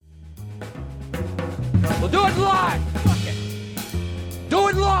We'll do it live. Fuck it. Do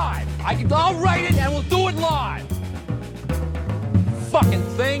it live. I'll write it and we'll do it live. Fucking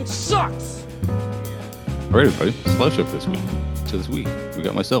thing sucks. All right, everybody. It's Live Show this week. So this week, we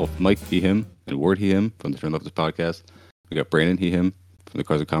got myself, Mike, he, him, and Ward, he, him, from the Turn Leftist podcast. We got Brandon, he, him, from the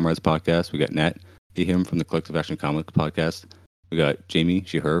Cars and Comrades podcast. We got Nat, he, him, from the Collective Action Comics podcast. We got Jamie,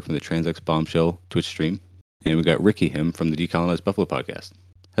 she, her, from the TransX Bombshell Twitch stream. And we got Ricky, him, from the Decolonized Buffalo podcast.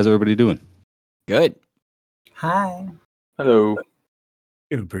 How's everybody doing? Good. Hi. Hello.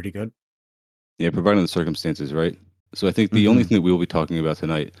 Doing pretty good. Yeah, providing the circumstances, right? So I think the only thing that we will be talking about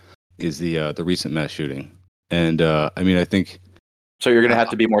tonight is the recent mass shooting. And I mean, I think... So you're going to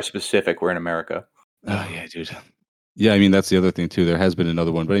have to be more specific. We're in America. Oh, yeah, dude. Yeah, I mean, that's the other thing, too. There has been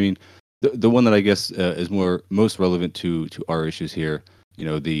another one. But I mean, the one that I guess is most relevant to our issues here, you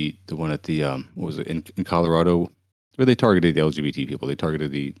know, the one at the, what was it, in Colorado, where they targeted the LGBT people. They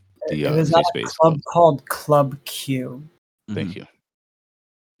targeted the It was safe at a space. club called Club Q. Thank you.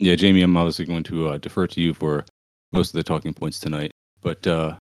 Yeah, Jamie, I'm obviously going to defer to you for most of the talking points tonight. But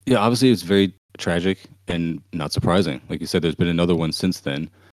yeah, obviously it's very tragic and not surprising. Like you said, there's been another one since then.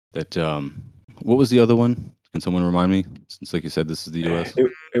 That what was the other one? Can someone remind me? Since, like you said, this is the U.S.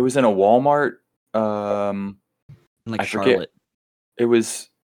 It was in a Walmart. Like I forget. Charlotte. It was,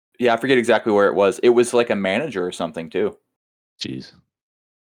 yeah, I forget exactly where it was. It was like a manager or something too. Jeez.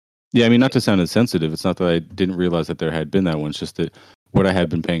 Yeah, I mean, not to sound insensitive, it's not that I didn't realize that there had been that one. It's just that what I had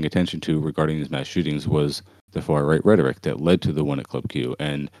been paying attention to regarding these mass shootings was the far-right rhetoric that led to the one at Club Q.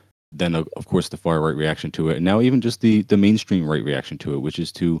 And then, of course, the far-right reaction to it. And now even just the mainstream right reaction to it, which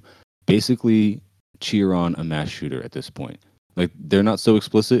is to basically cheer on a mass shooter at this point. Like, they're not so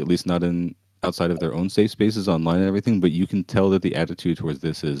explicit, at least not outside of their own safe spaces online and everything, but you can tell that the attitude towards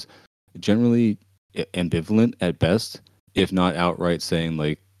this is generally ambivalent at best, if not outright saying,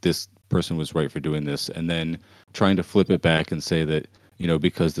 like, this person was right for doing this, and then trying to flip it back and say that, you know,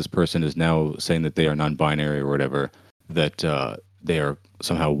 because this person is now saying that they are non-binary or whatever, that they are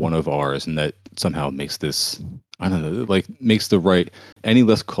somehow one of ours, and that somehow makes this, I don't know, like makes the right any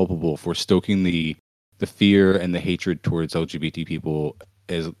less culpable for stoking the fear and the hatred towards LGBT people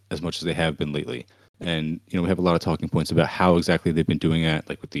as much as they have been lately. And, you know, we have a lot of talking points about how exactly they've been doing it,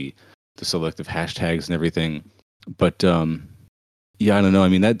 like with the selective hashtags and everything. But yeah, I don't know. I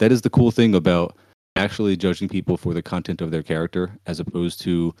mean, that is the cool thing about actually judging people for the content of their character as opposed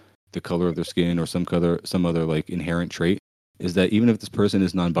to the color of their skin or some other like inherent trait, is that even if this person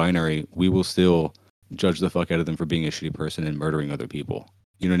is non-binary, we will still judge the fuck out of them for being a shitty person and murdering other people.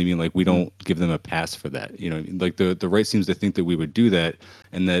 You know what I mean? Like, we don't give them a pass for that. You know, like the right seems to think that we would do that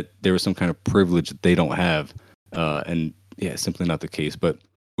and that there was some kind of privilege that they don't have. And yeah, simply not the case. But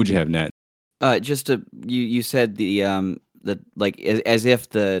would you have, Nat? You said the like as if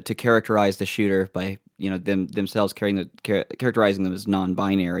to characterize the shooter by, you know, themselves characterizing them as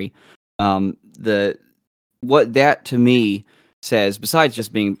non-binary. What that to me says, besides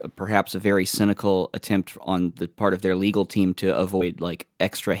just being perhaps a very cynical attempt on the part of their legal team to avoid like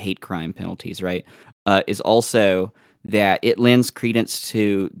extra hate crime penalties, right? Is also that it lends credence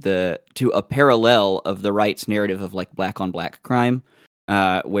to a parallel of the right's narrative of like black on black crime.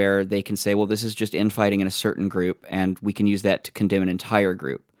 Where they can say, well, this is just infighting in a certain group, and we can use that to condemn an entire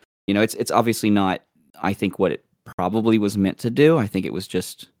group. You know, it's obviously not, I think, what it probably was meant to do. I think it was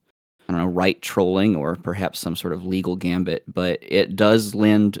just, I don't know, right trolling or perhaps some sort of legal gambit, but it does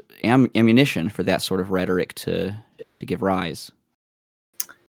lend ammunition for that sort of rhetoric to give rise.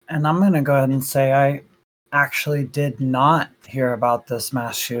 And I'm going to go ahead and say I actually did not hear about this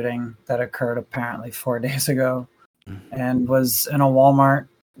mass shooting that occurred apparently 4 days ago. And was in a Walmart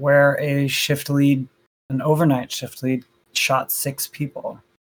where an overnight shift lead, shot 6 people.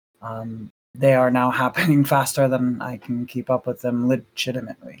 They are now happening faster than I can keep up with them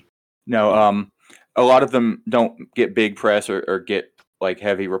legitimately. No, a lot of them don't get big press or get like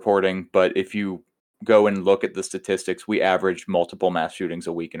heavy reporting. But if you go and look at the statistics, we average multiple mass shootings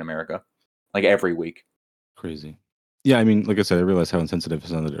a week in America, like every week. Crazy. Yeah, I mean, like I said, I realized how insensitive it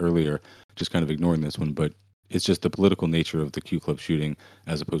sounded earlier, just kind of ignoring this one, but it's just the political nature of the Q Club shooting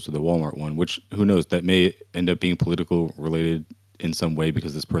as opposed to the Walmart one, which, who knows, that may end up being political related in some way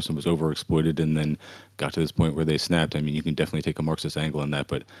because this person was overexploited and then got to this point where they snapped. I mean, you can definitely take a Marxist angle on that,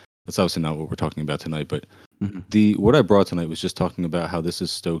 but that's obviously not what we're talking about tonight. But what I brought tonight was just talking about how this is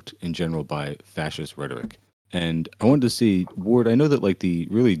stoked in general by fascist rhetoric. And I wanted to see, Ward, I know that like the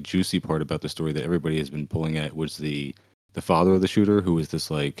really juicy part about the story that everybody has been pulling at was the father of the shooter, who was this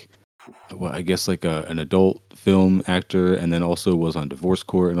like, well, I guess like an adult film actor, and then also was on divorce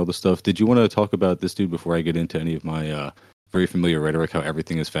court and all this stuff. Did you want to talk about this dude before I get into any of my very familiar rhetoric, how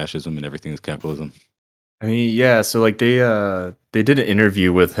everything is fascism and everything is capitalism? I mean, yeah, so like they did an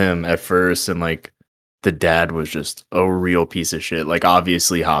interview with him at first, and like the dad was just a real piece of shit. Like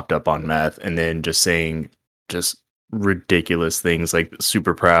obviously hopped up on meth, and then just saying just ridiculous things, like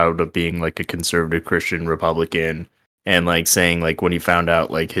super proud of being like a conservative Christian Republican, and like saying like when he found out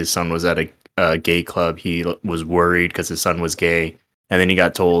like his son was at a gay club, he was worried because his son was gay, and then he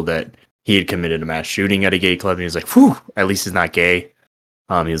got told that he had committed a mass shooting at a gay club, and he was like, "Whew, at least he's not gay."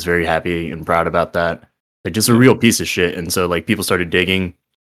 He was very happy and proud about that. Like just a real piece of shit. And so like people started digging,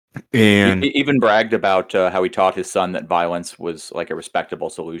 and He even bragged about how he taught his son that violence was like a respectable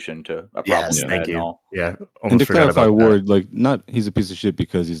solution to a problem. yes, with thank that and you. all. Yeah, And almost to forgot clarify, about that. Ward, like, not he's a piece of shit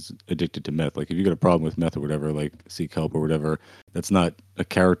because he's addicted to meth. Like, if you got a problem with meth or whatever, like, seek help or whatever. That's not a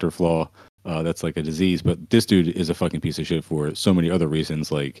character flaw. That's like a disease. But this dude is a fucking piece of shit for so many other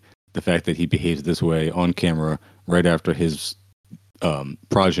reasons. Like the fact that he behaves this way on camera right after his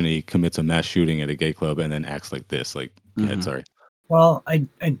progeny commits a mass shooting at a gay club and then acts like this. Like, go ahead, Mhm. sorry. Well,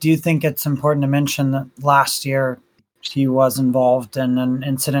 I do think it's important to mention that last year he was involved in an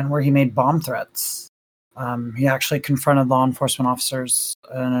incident where he made bomb threats. He actually confronted law enforcement officers,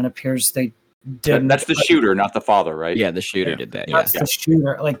 and it appears they didn't. That's the shooter, not the father, right? Yeah, the shooter Yeah. did that. Yeah, That's the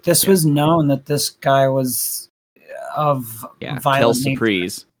shooter. Like this was known that this guy was of yeah. Kel violent nature.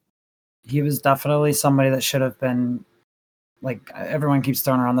 Surprise. He was definitely somebody that should have been, like, everyone keeps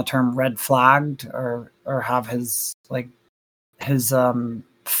throwing around the term red flagged, or have his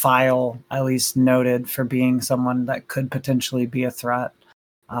file at least noted for being someone that could potentially be a threat.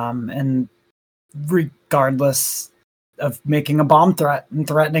 And regardless of making a bomb threat and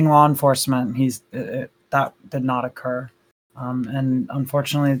threatening law enforcement, that did not occur. And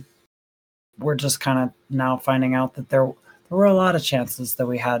unfortunately, we're just kind of now finding out that there were a lot of chances that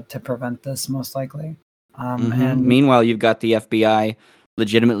we had to prevent this, most likely. And Meanwhile, you've got the FBI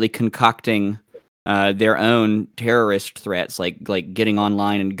legitimately concocting their own terrorist threats, like getting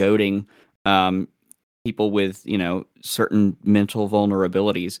online and goading people with certain mental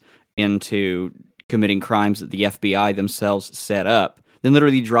vulnerabilities into committing crimes that the FBI themselves set up. Then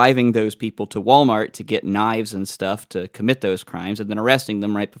literally driving those people to Walmart to get knives and stuff to commit those crimes, and then arresting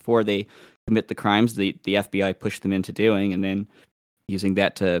them right before they commit the crimes the FBI pushed them into doing, and then using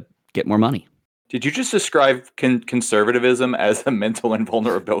that to get more money. Did you just describe conservatism as a mental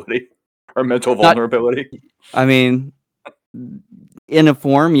invulnerability or mental Not- vulnerability? I mean, in a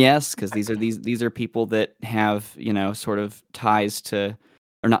form, yes, because these are people that have sort of ties to,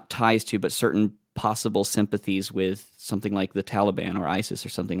 or not ties to, but certain possible sympathies with something like the Taliban or ISIS or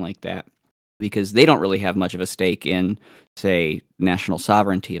something like that, because they don't really have much of a stake in, say, national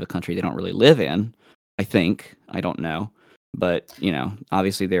sovereignty of a country they don't really live in. I think, I don't know, but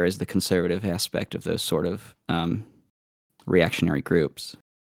obviously there is the conservative aspect of those sort of reactionary groups.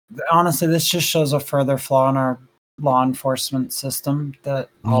 honestly, this just shows a further flaw in our law enforcement system that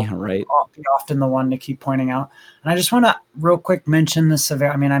I'll right. be often the one to keep pointing out. And I just want to real quick mention the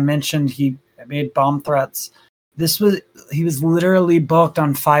severe. I mean, I mentioned he made bomb threats. He was literally booked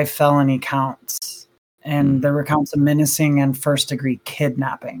on 5 felony counts, and there were counts of menacing and first-degree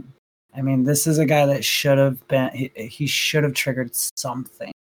kidnapping. I mean, this is a guy that should have been. He should have triggered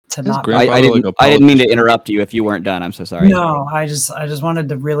something to His not. grandfather, I didn't. like, I didn't mean to politician. interrupt you if you weren't done. I'm so sorry. No, I just wanted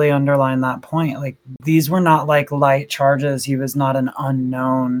to really underline that point. Like, these were not like light charges. He was not an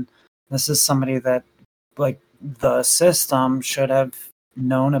unknown. This is somebody that, like, the system should have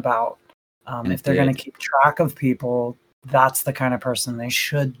known about. And If it they're going to did. keep track of people, that's the kind of person they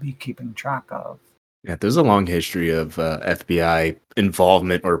should be keeping track of. Yeah, there's a long history of FBI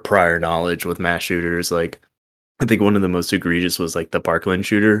involvement or prior knowledge with mass shooters. Like, I think one of the most egregious was like the Parkland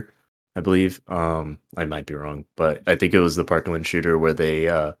shooter, I believe. I might be wrong, but I think it was the Parkland shooter where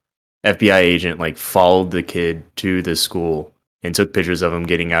the FBI agent like followed the kid to the school and took pictures of him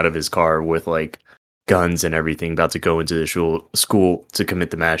getting out of his car with like guns and everything, about to go into the school to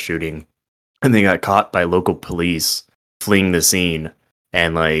commit the mass shooting. And they got caught by local police fleeing the scene,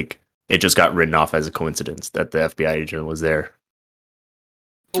 and like it just got written off as a coincidence that the FBI agent was there.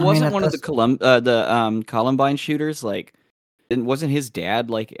 Well, I mean, wasn't at one of this- the Columbine shooters like? Wasn't his dad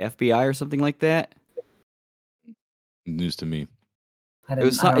like FBI or something like that? News to me. I It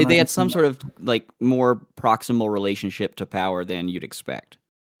was I don't they know. had some sort of like more proximal relationship to power than you'd expect.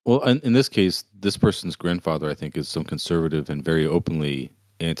 Well, in this case, this person's grandfather, I think, is some conservative and very openly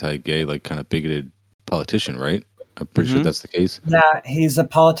anti-gay, like kind of bigoted politician, right? I'm pretty sure Mhm. that's the case. Yeah, he's a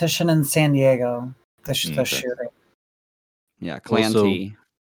politician in San Diego. The Okay. shooter. Yeah, Clan Also- T.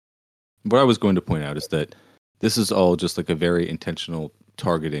 What I was going to point out is that this is all just like a very intentional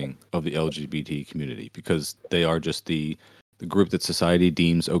targeting of the LGBT community, because they are just the the group that society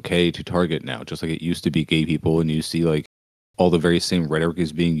deems okay to target now, just like it used to be gay people, and you see like all the very same rhetoric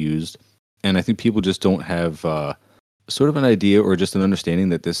is being used. And I think people just don't have sort of an idea or just an understanding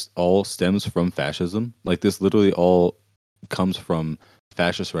that this all stems from fascism. Like this literally all comes from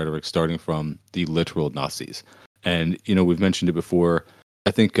fascist rhetoric starting from the literal Nazis. And, you know, we've mentioned it before.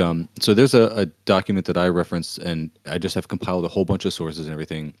 I think, so there's a document that I reference, and I just have compiled a whole bunch of sources and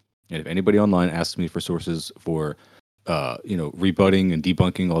everything. And if anybody online asks me for sources for, you know, rebutting and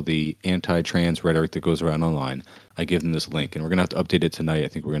debunking all the anti-trans rhetoric that goes around online, I give them this link. And we're going to have to update it tonight. I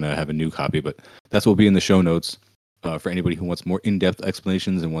think we're going to have a new copy, but that's what will be in the show notes. For anybody who wants more in-depth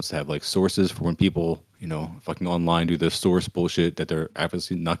explanations and wants to have like sources for when people, you know, fucking online do the source bullshit that they're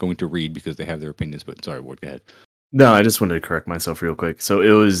obviously not going to read because they have their opinions. But sorry, Ward, go ahead. No, I just wanted to correct myself real quick. So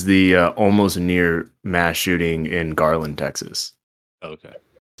it was the almost near mass shooting in Garland, Texas. Okay.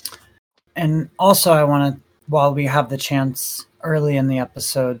 And also, I want to, while we have the chance early in the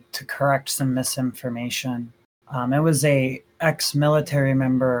episode, to correct some misinformation. It was a ex-military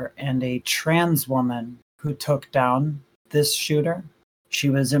member and a trans woman who took down this shooter. She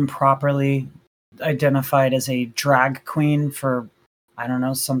was improperly identified as a drag queen for, I don't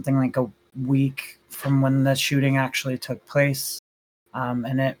know, something like a week from when the shooting actually took place.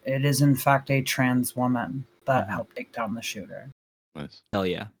 And it is in fact a trans woman that helped take down the shooter. Nice. Hell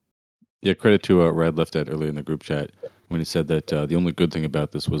yeah. Yeah, credit to Rad left that earlier in the group chat when he said that the only good thing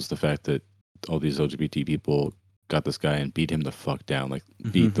about this was the fact that all these LGBT people got this guy and beat him the fuck down, like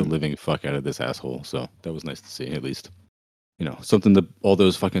beat the living fuck out of this asshole. So that was nice to see, at least. You know, something that all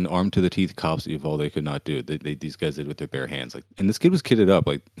those fucking armed to the teeth cops of all they could not do. These guys did with their bare hands. Like, and this kid was kitted up,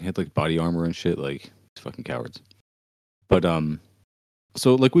 like he had like body armor and shit. Like, these fucking cowards. But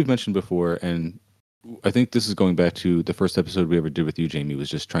so like we've mentioned before, and I think this is going back to the first episode we ever did with you, Jamie, was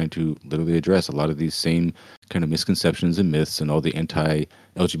just trying to literally address a lot of these same kind of misconceptions and myths and all the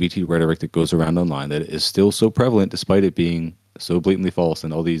anti-LGBT rhetoric that goes around online that is still so prevalent despite it being so blatantly false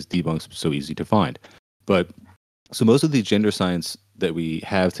and all these debunks so easy to find. But so most of the gender science that we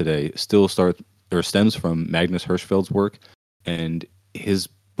have today still stems from Magnus Hirschfeld's work, and his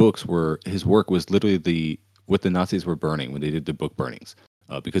work was literally what the Nazis were burning when they did the book burnings.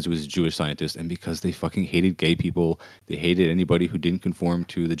 Because he was a Jewish scientist and because they fucking hated gay people. They hated anybody who didn't conform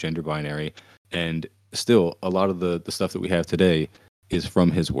to the gender binary. And still, a lot of the stuff that we have today is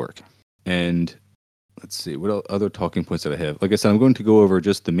from his work. And let's see, what other talking points that I have? Like I said, I'm going to go over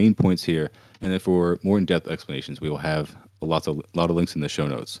just the main points here. And then for more in-depth explanations, we will have a lot of links in the show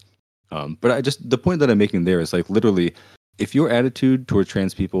notes. But the point that I'm making there is like literally, if your attitude toward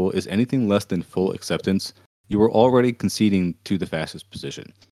trans people is anything less than full acceptance, you are already conceding to the fascist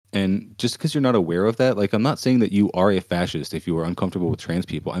position. And just because you're not aware of that, like I'm not saying that you are a fascist if you are uncomfortable with trans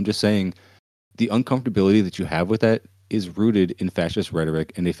people. I'm just saying the uncomfortability that you have with that is rooted in fascist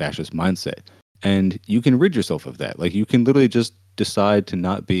rhetoric and a fascist mindset. And you can rid yourself of that. Like you can literally just decide to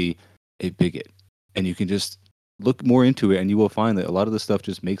not be a bigot. And you can just look more into it and you will find that a lot of the stuff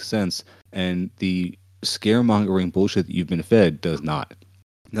just makes sense. And the scaremongering bullshit that you've been fed does not.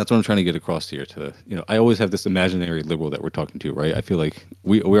 That's what I'm trying to get across here. I always have this imaginary liberal that we're talking to, right? I feel like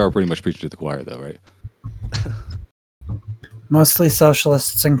we are pretty much preaching to the choir, though, right? Mostly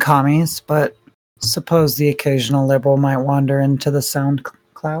socialists and commies, but suppose the occasional liberal might wander into the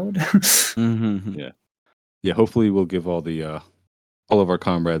SoundCloud. Yeah. Hopefully, we'll give all of our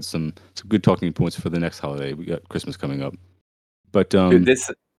comrades some good talking points for the next holiday. We got Christmas coming up, but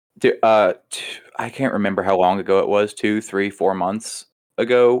I can't remember how long ago it was. 2, 3, 4 months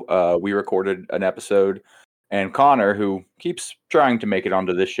ago, we recorded an episode, and Connor, who keeps trying to make it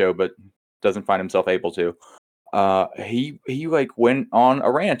onto this show but doesn't find himself able to, he like went on a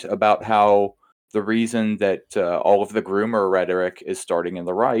rant about how the reason that all of the groomer rhetoric is starting in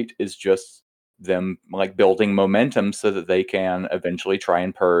the right is just them like building momentum so that they can eventually try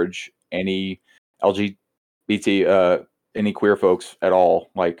and purge any LGBT, any queer folks at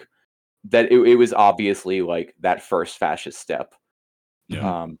all. Like that, it was obviously like that first fascist step.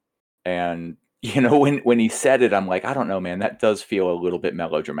 Yeah. And you know, when he said it, I'm like, I don't know, man, that does feel a little bit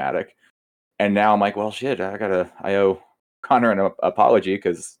melodramatic. And now I'm like, well, shit, I owe Connor an apology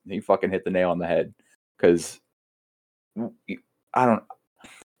because he fucking hit the nail on the head. Because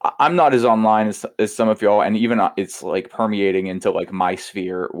I'm not as online as some of y'all, and even it's like permeating into like my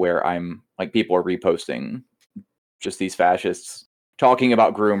sphere where I'm like people are reposting just these fascists talking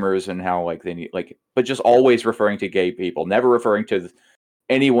about groomers and how like they need like, but just always referring to gay people, never referring to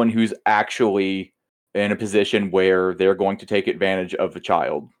anyone who's actually in a position where they're going to take advantage of a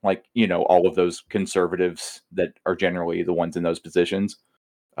child. Like, you know, all of those conservatives that are generally the ones in those positions,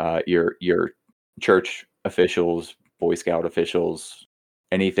 your church officials, Boy Scout officials,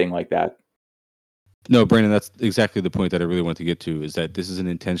 anything like that. No, Brandon, that's exactly the point that I really want to get to, is that this is an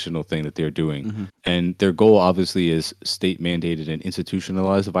intentional thing that they're doing. Mhm. And their goal obviously is state mandated and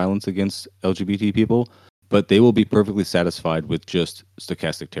institutionalized violence against LGBT people, but they will be perfectly satisfied with just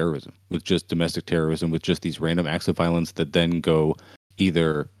stochastic terrorism, with just domestic terrorism, with just these random acts of violence that then go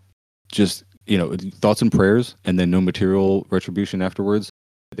either just, thoughts and prayers and then no material retribution afterwards.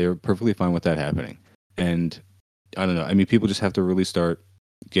 They're perfectly fine with that happening. And I don't know. I mean, people just have to really start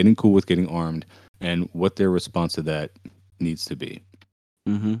getting cool with getting armed and what their response to that needs to be.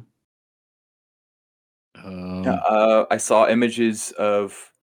 Mm-hmm. I saw images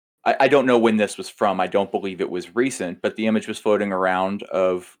of. I don't know when this was from. I don't believe it was recent, but the image was floating around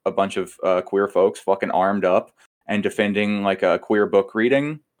of a bunch of queer folks fucking armed up and defending like a queer book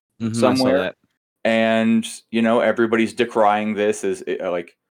reading I saw somewhere. that. And everybody's decrying this as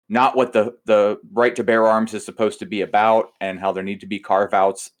like not what the right to bear arms is supposed to be about, and how there need to be carve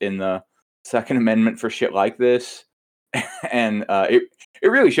outs in the Second Amendment for shit like this. And it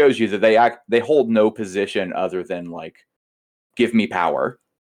really shows you that they hold no position other than like, give me power.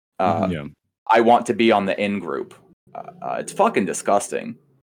 Yeah. I want to be on the in group. It's fucking disgusting.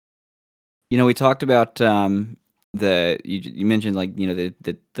 We talked about you mentioned like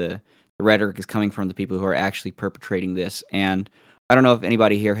the rhetoric is coming from the people who are actually perpetrating this, and I don't know if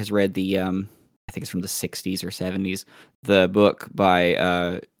anybody here has read the I think it's from the 60s or 70s, the book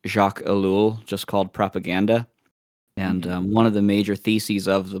by Jacques Ellul, just called Propaganda. And one of the major theses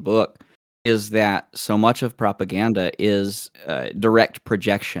of the book is that so much of propaganda is direct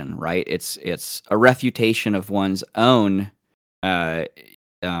projection, right? It's a refutation of one's own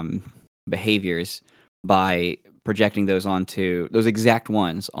behaviors by projecting those exact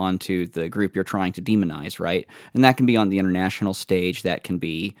ones onto the group you're trying to demonize, right? And that can be on the international stage, that can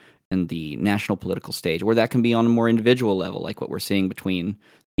be in the national political stage, or that can be on a more individual level, like what we're seeing between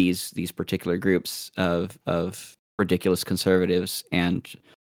these particular groups of ridiculous conservatives and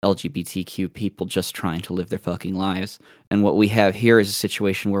LGBTQ people just trying to live their fucking lives. And what we have here is a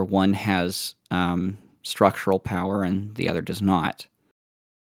situation where one has structural power and the other does not.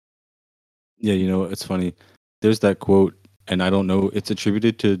 Yeah, it's funny. There's that quote, and I don't know, it's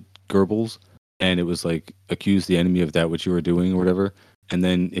attributed to Goebbels, and it was like, accuse the enemy of that which you are doing or whatever. And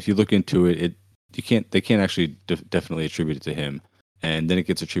then if you look into it, they can't actually definitely attribute it to him. And then it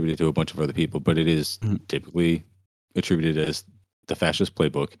gets attributed to a bunch of other people, but it is typically attributed as the fascist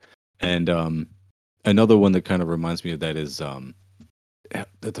playbook. And another one that kind of reminds me of that is that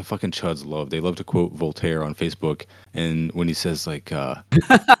the fucking chuds they love to quote Voltaire on Facebook, and when he says like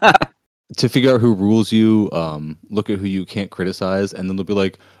to figure out who rules you, look at who you can't criticize, and then they'll be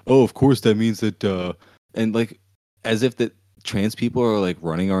like, oh, of course that means that and like as if that trans people are like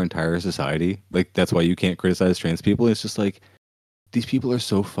running our entire society, like that's why you can't criticize trans people. It's just like, these people are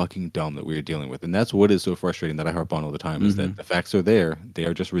so fucking dumb that we're dealing with. And that's what is so frustrating, that I harp on all the time, is that the facts are there. They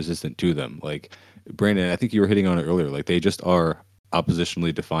are just resistant to them. Like, Brandon, I think you were hitting on it earlier. Like, they just are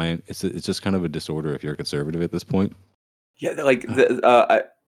oppositionally defiant. It's just kind of a disorder if you're a conservative at this point. Yeah, like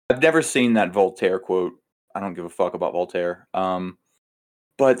I've never seen that Voltaire quote. I don't give a fuck about Voltaire.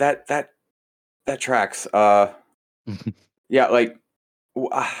 But that tracks. Yeah, like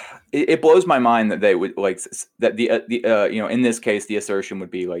it blows my mind that they would like that the in this case the assertion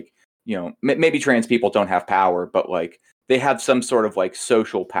would be like, maybe trans people don't have power, but like they have some sort of like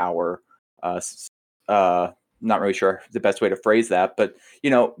social power. Not really sure the best way to phrase that, but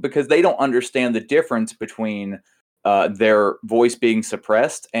because they don't understand the difference between their voice being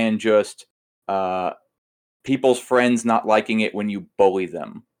suppressed and just people's friends not liking it when you bully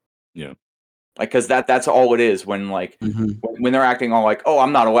them. Yeah. Like, because that's all it is when like when they're acting all like, oh,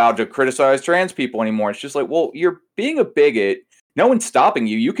 I'm not allowed to criticize trans people anymore. It's just like, well, you're being a bigot. No one's stopping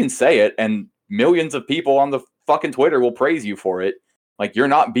you. You can say it, and millions of people on the fucking Twitter will praise you for it. Like, you're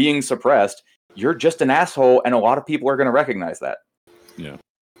not being suppressed. You're just an asshole, and a lot of people are going to recognize that. Yeah,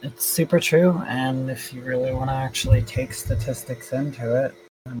 it's super true. And if you really want to actually take statistics into it,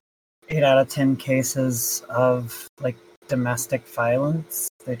 8 out of 10 cases of like domestic violence,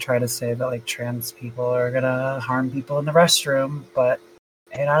 they try to say that like trans people are gonna harm people in the restroom, but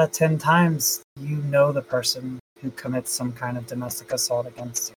 8 out of 10 times the person who commits some kind of domestic assault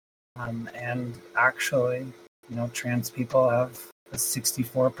against you. And actually, trans people have a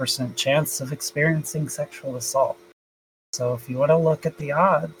 64% chance of experiencing sexual assault. So if you want to look at the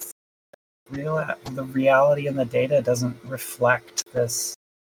odds, the reality in the data doesn't reflect this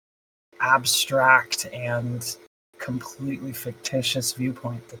abstract and completely fictitious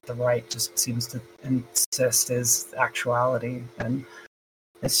viewpoint that the right just seems to insist is actuality. And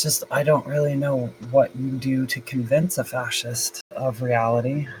It's just I don't really know what you do to convince a fascist of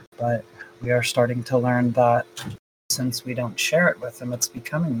reality, but we are starting to learn that since we don't share it with them, it's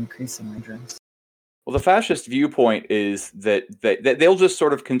becoming increasingly true. Well, the fascist viewpoint is that they'll just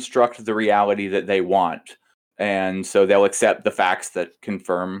sort of construct the reality that they want. And so they'll accept the facts that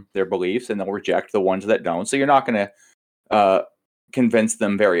confirm their beliefs and they'll reject the ones that don't. So you're not going to convince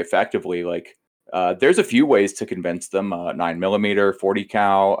them very effectively. Like there's a few ways to convince them: 9mm, 40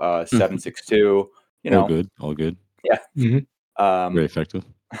 cal, 7.62. All good. Yeah, Very effective.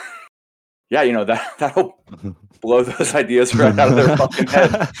 Yeah, that'll blow those ideas right out of their fucking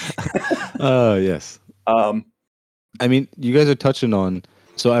head. Yes. I mean, you guys are touching on.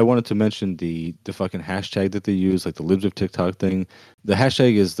 So I wanted to mention the fucking hashtag that they use, like the libs of TikTok thing. The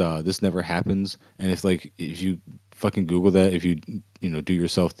hashtag is this never happens, and if you fucking Google that, if you do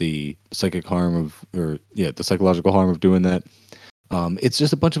yourself the psychic harm of, the psychological harm of doing that, it's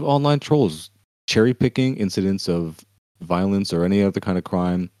just a bunch of online trolls cherry picking incidents of violence or any other kind of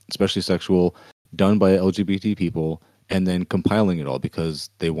crime, especially sexual, done by LGBT people, and then compiling it all because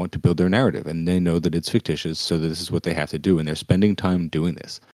they want to build their narrative and they know that it's fictitious, so that this is what they have to do, and they're spending time doing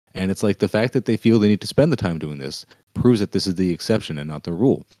this. And it's like the fact that they feel they need to spend the time doing this proves that this is the exception and not the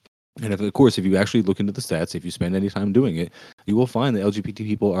rule. And of course, if you actually look into the stats, if you spend any time doing it, you will find that LGBT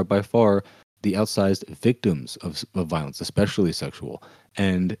people are by far the outsized victims of violence, especially sexual.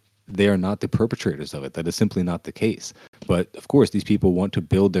 And they are not the perpetrators of it. That is simply not the case. But of course, these people want to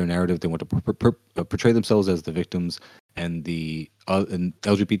build their narrative. They want to portray themselves as the victims and and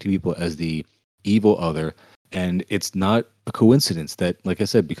LGBT people as the evil other. And it's not a coincidence that, like I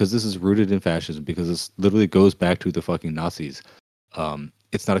said, because this is rooted in fascism, because this literally goes back to the fucking Nazis.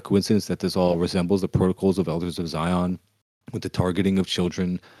 It's not a coincidence that this all resembles the protocols of Elders of Zion with the targeting of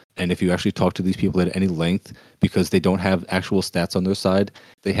children. And if you actually talk to these people at any length, because they don't have actual stats on their side,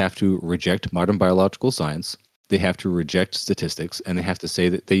 they have to reject modern biological science. They have to reject statistics, and they have to say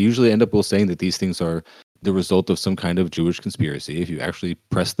that they usually end up saying that these things are the result of some kind of Jewish conspiracy if you actually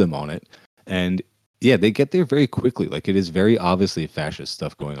press them on it. And yeah, they get there very quickly. Like, it is very obviously fascist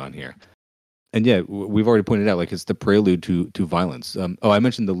stuff going on here. And yeah, we've already pointed out, like, it's the prelude to violence. I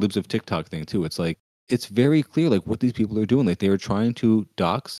mentioned the libs of TikTok thing too. It's like, it's very clear, like, what these people are doing. Like, they are trying to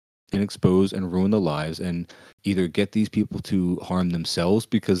dox and expose and ruin the lives, and either get these people to harm themselves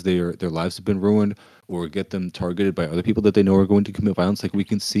because their lives have been ruined, or get them targeted by other people that they know are going to commit violence. Like, we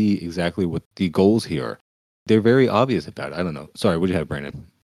can see exactly what the goals here are. They're very obvious about it. I don't know. Sorry, what do you have, Brandon?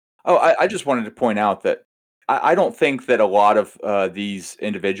 Oh, I just wanted to point out that I don't think that a lot of these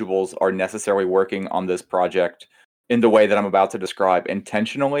individuals are necessarily working on this project in the way that I'm about to describe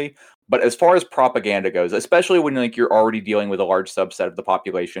intentionally. But as far as propaganda goes, especially when you're already dealing with a large subset of the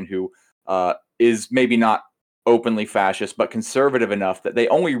population who is maybe not openly fascist, but conservative enough that they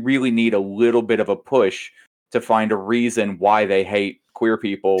only really need a little bit of a push to find a reason why they hate queer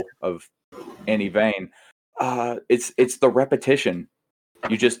people of any vein. It's the repetition.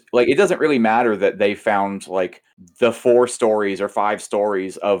 You just, like, it doesn't really matter that they found like the 4 stories or 5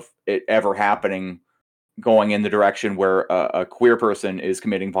 stories of it ever happening going in the direction where a queer person is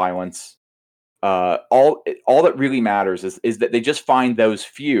committing violence. All that really matters is that they just find those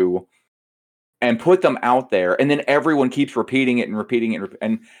few and put them out there, and then everyone keeps repeating it and repeating it.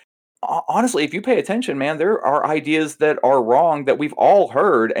 And honestly, if you pay attention, man, there are ideas that are wrong that we've all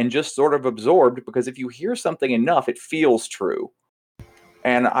heard and just sort of absorbed, because if you hear something enough, it feels true.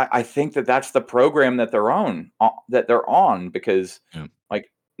 And I think that that's the program that they're on, because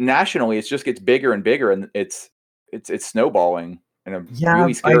like nationally, it just gets bigger and bigger, and it's snowballing in a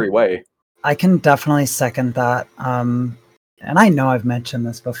really scary way. I can definitely second that. And I know I've mentioned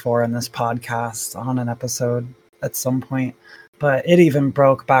this before in this podcast on an episode at some point, but it even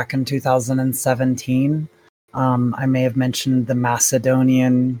broke back in 2017. I may have mentioned the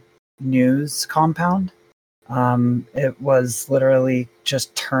Macedonian news compound. It was literally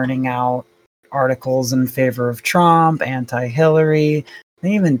just turning out articles in favor of Trump, anti-Hillary.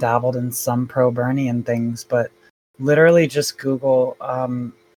 They even dabbled in some pro-Bernie and things, but literally just Google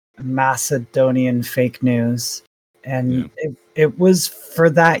Macedonian fake news. And it was, for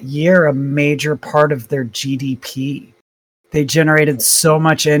that year, a major part of their GDP. They generated so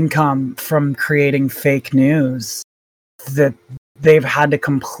much income from creating fake news that they've had to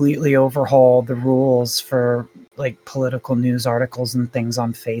completely overhaul the rules for like political news articles and things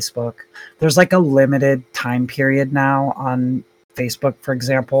on Facebook. There's like a limited time period now on Facebook, for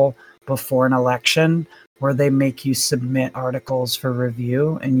example, before an election, where they make you submit articles for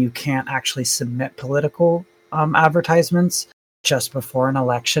review, and you can't actually submit political advertisements just before an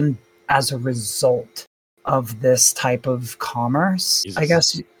election as a result of this type of commerce. I Jesus.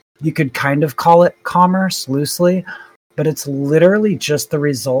 guess you could kind of call it commerce loosely, but it's literally just the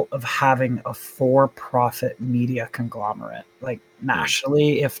result of having a for-profit media conglomerate, like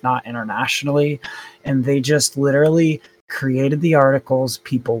nationally, if not internationally. And they just literally created the articles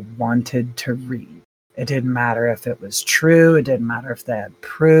people wanted to read. It didn't matter if it was true. It didn't matter if they had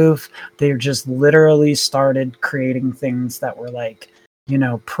proof. They just literally started creating things that were like,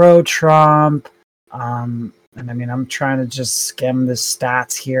 pro-Trump. And I mean, I'm trying to just skim the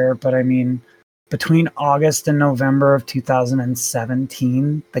stats here, but I mean, between August and November of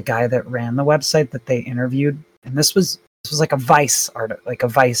 2017, the guy that ran the website that they interviewed, and this was like a Vice article, like a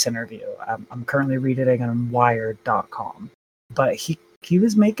Vice interview. I'm currently reading it on Wired.com, but he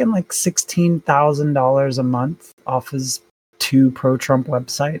was making like $16,000 a month off his 2 pro-Trump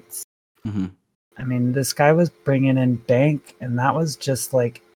websites. Mm-hmm. I mean, this guy was bringing in bank, and that was just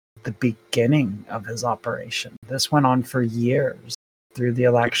like the beginning of his operation. This went on for years through the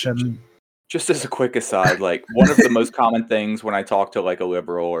election. Just as a quick aside, like one of the most common things when I talk to like a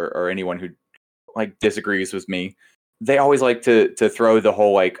liberal or anyone who like disagrees with me, they always like to throw the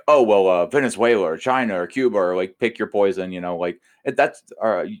whole like, oh well, Venezuela or China or Cuba or like pick your poison, like that's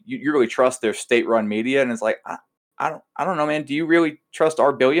you really trust their state-run media, and it's like I don't know, man. Do you really trust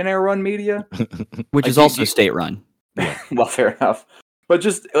our billionaire-run media, Which Like, is do- also do- state-run. Well, fair enough. But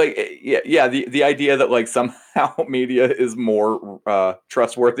just like the idea that like somehow media is more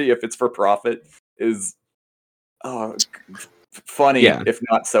trustworthy if it's for profit is funny, Yeah. if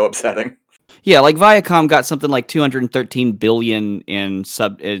not so upsetting. Yeah, like Viacom got something like 213 billion in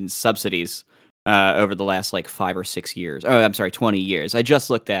subsidies over the last like 5 or 6 years. Oh, I'm sorry, 20 years. I just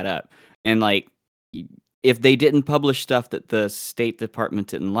looked that up. And like, if they didn't publish stuff that the State Department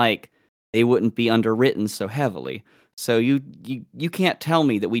didn't like, they wouldn't be underwritten so heavily. So you can't tell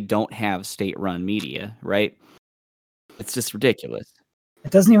me that we don't have state-run media, right? It's just ridiculous.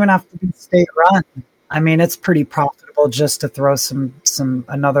 It doesn't even have to be state run. I mean, it's pretty profitable just to throw some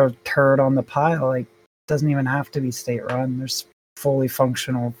another turd on the pile. Like, it doesn't even have to be state run. There's fully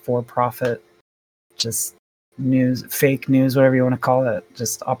functional for profit, just news, fake news, whatever you want to call it,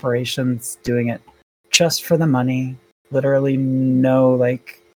 just operations doing it just for the money. Literally no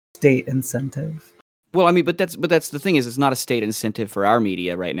like state incentive. Well, I mean, but that's the thing is, it's not a state incentive for our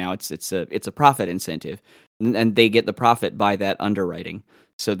media right now. It's a profit incentive, and they get the profit by that underwriting.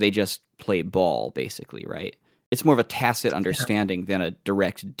 So they just play ball, basically, right? It's more of a tacit understanding than a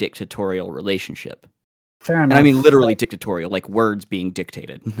direct dictatorial relationship. Fair enough. And I mean, literally dictatorial, like words being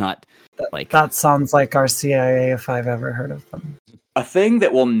dictated, not like That sounds like our CIA if I've ever heard of them. A thing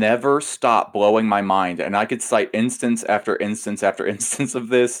that will never stop blowing my mind, and I could cite instance after instance after instance of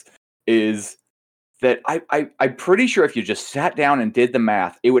this, is that I'm pretty sure if you just sat down and did the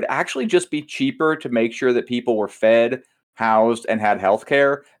math, it would actually just be cheaper to make sure that people were fed, housed, and had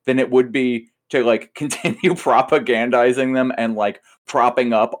healthcare than it would be to like continue propagandizing them and like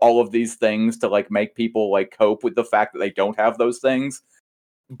propping up all of these things to like make people like cope with the fact that they don't have those things.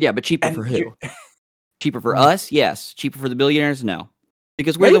 yeah, but cheaper And for who? you- Cheaper for us? Yes. Cheaper for the billionaires? No.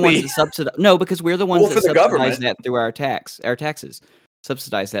 Because we're the ones Really? that subsidize. No, because we're the ones Well, that for the subsidize government. that through our taxes.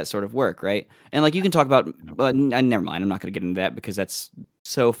 Subsidize that sort of work, right? And like you can talk about, but never mind. I'm not going to get into that because that's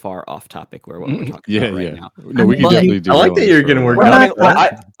so far off topic. What we're talking Yeah, about right yeah. now. No, we can But- definitely do. I like that you're getting worked We're I, up.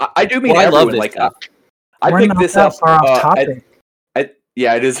 mean, I do mean Well, I love everyone. this Like stuff. I We're picked not this that up. far off topic.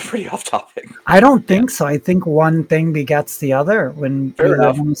 Yeah, it is pretty off topic. I don't think so. I think one thing begets the other. When Fair we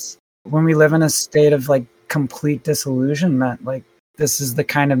live enough. when we live in a state of like complete disillusionment, like this is the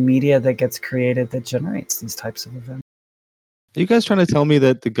kind of media that gets created that generates these types of events. Are you guys trying to tell me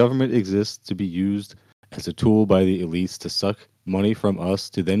that the government exists to be used as a tool by the elites to suck money from us,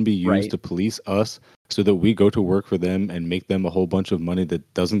 to then be used Right. to police us so that we go to work for them and make them a whole bunch of money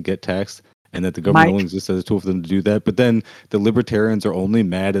that doesn't get taxed, and that the government Mike? only exists as a tool for them to do that? But then the libertarians are only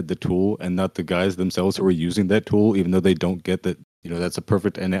mad at the tool and not the guys themselves who are using that tool, even though they don't get that. That's a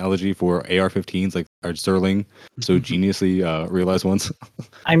perfect analogy for AR-15s, like our Sterling so geniusly realized once.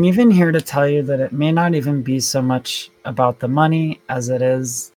 I'm even here to tell you that it may not even be so much about the money as it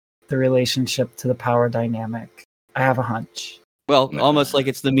is the relationship to the power dynamic. I have a hunch. Well, No. almost like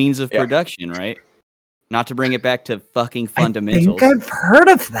it's the means of Yeah. production, right? Not to bring it back to fucking fundamentals. I think I've heard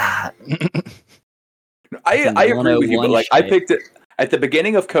of that. I Fucking agree with you, but 101 like I shit. picked it at the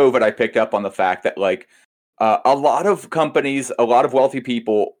beginning of COVID. I picked up on the fact that like a lot of companies, a lot of wealthy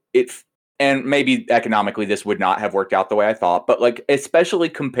people, and maybe economically this would not have worked out the way I thought, but like especially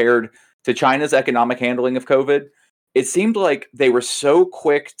compared to China's economic handling of COVID, it seemed like they were so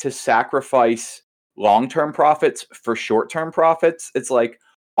quick to sacrifice long-term profits for short-term profits. It's like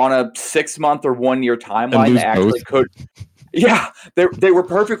on a 6-month or 1-year timeline lose that actually both. could. Yeah, they were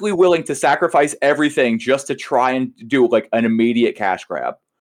perfectly willing to sacrifice everything just to try and do like an immediate cash grab.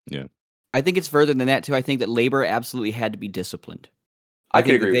 I think it's further than that too. I think that labor absolutely had to be disciplined. I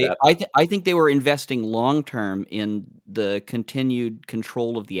could think agree with that. I think they were investing long term in the continued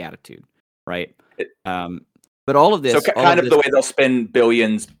control of the attitude, right? But all of this, So kind of the way they'll spend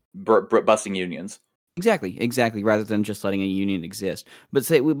billions busting unions. Exactly. Rather than just letting a union exist, but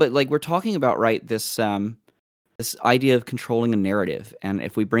like we're talking about, right? This idea of controlling a narrative, and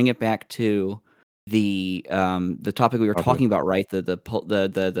if we bring it back to the topic we were talking about, right?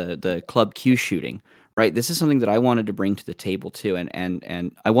 The Club Q shooting, right? This is something that I wanted to bring to the table too,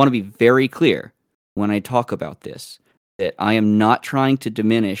 and I want to be very clear when I talk about this that I am not trying to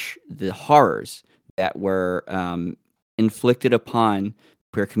diminish the horrors that were inflicted upon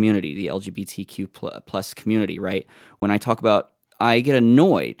queer community, the LGBTQ plus community, right? When I talk about, I get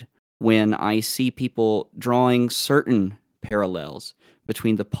annoyed when I see people drawing certain parallels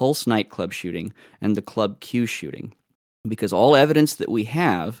between the Pulse nightclub shooting and the Club Q shooting, because all evidence that we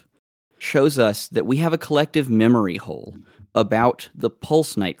have shows us that we have a collective memory hole about the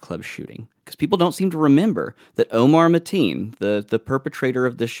Pulse nightclub shooting, because people don't seem to remember that Omar Mateen, the perpetrator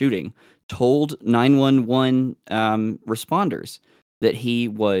of the shooting, told 911 responders that he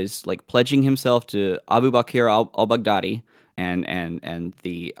was like pledging himself to Abu Bakr al-Baghdadi and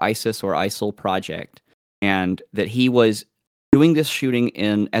the ISIS or ISIL project, and that he was doing this shooting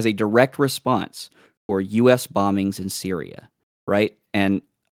as a direct response for U.S. bombings in Syria, right? And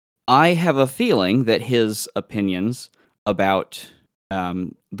I have a feeling that his opinions about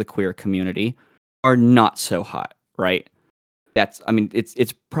the queer community are not so hot, right?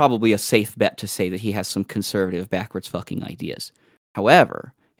 It's probably a safe bet to say that he has some conservative, backwards fucking ideas.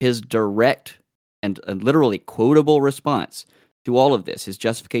 However, his direct and literally quotable response to all of this, his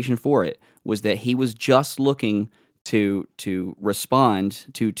justification for it, was that he was just looking to respond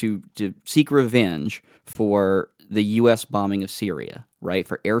to seek revenge for the U.S. bombing of Syria, right?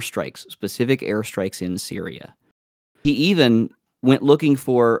 For airstrikes, specific airstrikes in Syria. He even went looking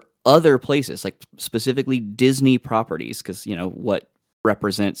for other places, like specifically Disney properties, because what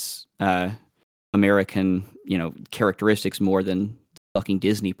represents American characteristics more than fucking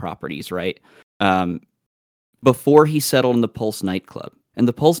Disney properties, right? Before he settled in the Pulse nightclub, and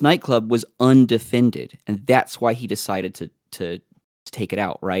the Pulse nightclub was undefended, and that's why he decided to take it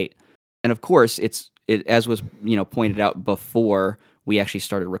out, right? And of course, it as was pointed out before we actually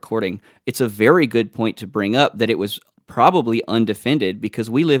started recording, it's a very good point to bring up that it was probably undefended because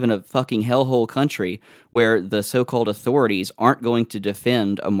we live in a fucking hellhole country where the so-called authorities aren't going to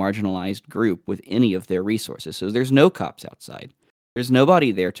defend a marginalized group with any of their resources. So there's no cops outside. There's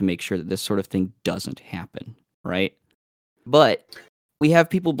nobody there to make sure that this sort of thing doesn't happen, right? But we have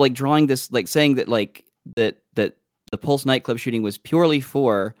people like drawing this, like saying that like that the Pulse nightclub shooting was purely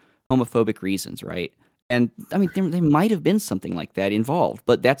for homophobic reasons, right? And I mean, there might have been something like that involved,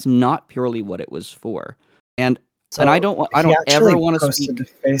 but that's not purely what it was for. And I don't ever want to speak to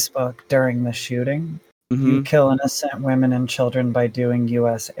Facebook during the shooting. Mm-hmm. You kill innocent women and children by doing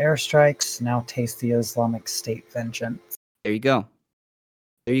U.S. airstrikes. Now taste the Islamic State vengeance. There you go.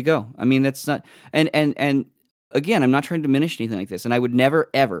 I mean, that's not, and again, I'm not trying to diminish anything like this, and I would never,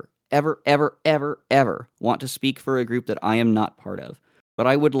 ever, ever, ever, ever, ever want to speak for a group that I am not part of. But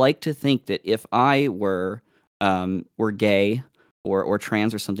I would like to think that if I were gay or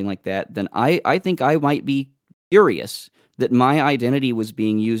trans or something like that, then I think I might be furious that my identity was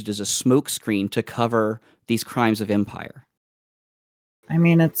being used as a smokescreen to cover these crimes of empire. I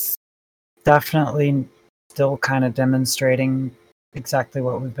mean, it's definitely still kind of demonstrating exactly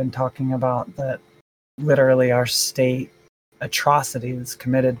what we've been talking about, that literally our state atrocities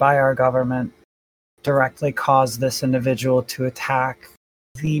committed by our government directly caused this individual to attack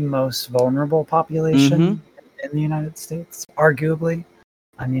the most vulnerable population in the United States, arguably.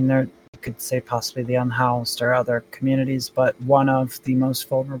 I mean, you could say possibly the unhoused or other communities, but one of the most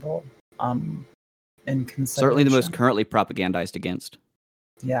vulnerable in consideration. Certainly the most currently propagandized against.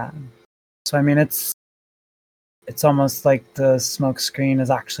 Yeah. So, I mean, it's almost like the smokescreen is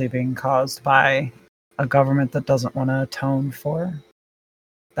actually being caused by a government that doesn't want to atone for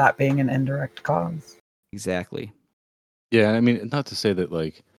that being an indirect cause. Exactly. Yeah, I mean, not to say that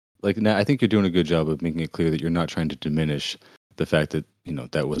like now, I think you're doing a good job of making it clear that you're not trying to diminish the fact that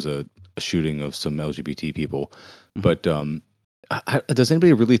that was a shooting of some LGBT people. But does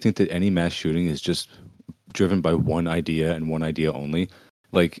anybody really think that any mass shooting is just driven by one idea and one idea only?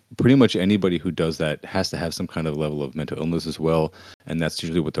 like pretty much anybody who does that has to have some kind of level of mental illness as well. And that's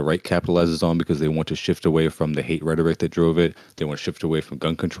usually what the right capitalizes on, because they want to shift away from the hate rhetoric that drove it. They want to shift away from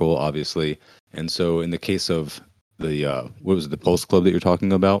gun control, obviously. And so in the case of the what was it, the Pulse Club that you're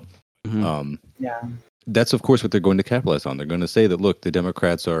talking about? Mhm. Yeah. That's of course what they're going to capitalize on. They're going to say that, look, the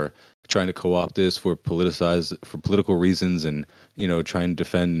Democrats are trying to co-opt this for political reasons, and trying to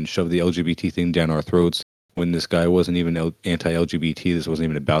defend and shove the LGBT thing down our throats. When this guy wasn't even anti-LGBT, this wasn't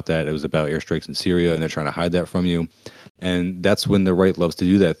even about that. It was about airstrikes in Syria, and they're trying to hide that from you. And that's when the right loves to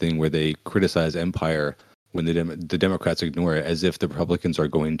do that thing where they criticize empire when the Democrats ignore it, as if the Republicans are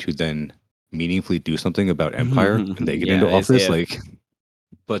going to then meaningfully do something about empire when they get Yeah, into they say office. it.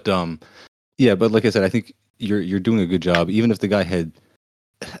 But like I said, I think you're doing a good job. Even if the guy had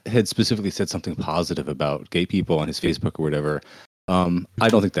specifically said something positive about gay people on his Facebook or whatever, I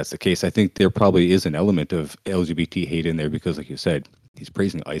don't think that's the case. I think there probably is an element of LGBT hate in there because, like you said, he's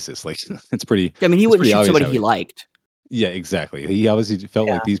praising ISIS. Like it's pretty. I mean, he it's wouldn't pretty shoot obvious somebody how he liked. Yeah, exactly. He obviously felt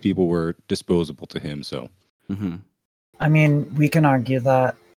Yeah. like these people were disposable to him. So Hmm. I mean, we can argue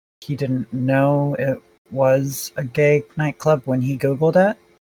that he didn't know it was a gay nightclub when he Googled it,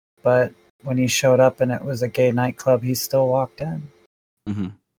 but when he showed up and it was a gay nightclub, he still walked in. Hmm.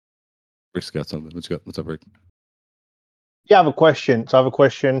 Rick's got something. What's up, Rick? Yeah, I have a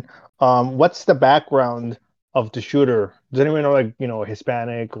question. What's the background of the shooter? Does anyone know, like,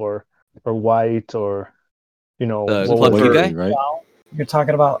 Hispanic or white, or The what Club was Q her- guy? Right? Well, you're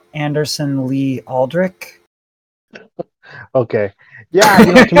talking about Anderson Lee Aldrich. Okay, yeah.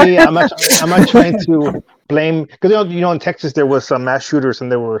 To me, I'm not trying to blame, because in Texas there was some mass shooters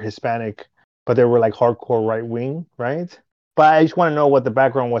and they were Hispanic, but they were like hardcore right wing, right? But I just want to know what the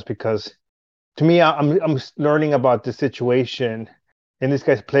background was, because to me, I'm learning about the situation, and this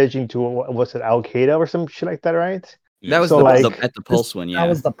guy's pledging to, what's it, Al Qaeda or some shit like that, right? That was So, the, like, at the Pulse one, yeah. That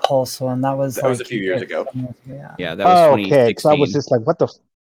was the Pulse one. That was That like was a few years ago. Yeah. Yeah, that was Okay, because I was 2016. just like, what the?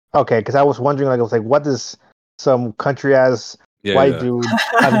 Okay, because I was wondering, like, I was like, what does some country as white dude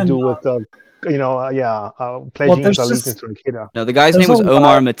have to do with pledging there's his allegiance just- to Al Qaeda? No, the guy's There's name was a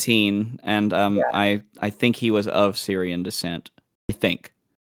Omar lot- Mateen, and I think he was of Syrian descent. I think.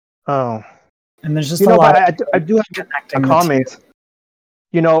 Oh, And there's just a lot but of I do have a connecting the comment.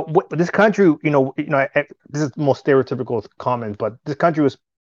 This country, this is the most stereotypical comment, but this country was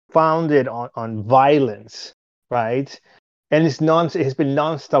founded on violence, right? And it's been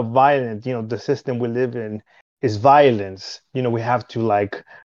nonstop violent. The system we live in is violence. We have to, like,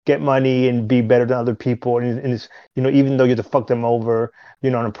 get money and be better than other people, and it's, even though you have to fuck them over,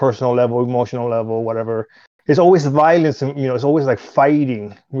 on a personal level, emotional level, whatever. It's always violence, and it's always like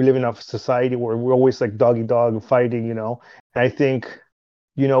fighting. We live in a society where we're always like dog eat dog fighting, And I think,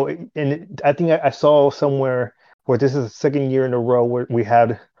 I saw somewhere where this is the second year in a row where we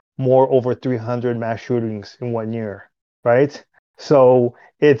had over 300 mass shootings in 1 year, right? So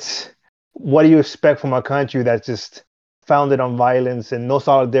it's, what do you expect from a country that's just founded on violence and no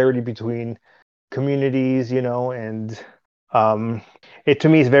solidarity between communities, and it, to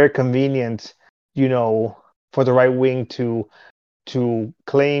me, is very convenient, for the right wing to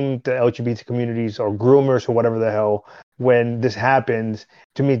claim the LGBT communities or groomers or whatever the hell when this happens.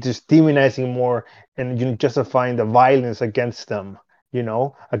 To me, just demonizing more and justifying the violence against them,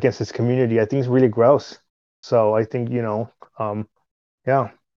 against this community, I think is really gross. So I think, yeah.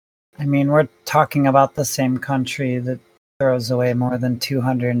 I mean, we're talking about the same country that throws away more than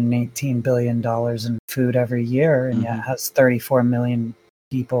 $218 billion in food every year, and yet has 34 million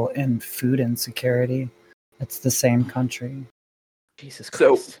people in food insecurity. It's the same country. Jesus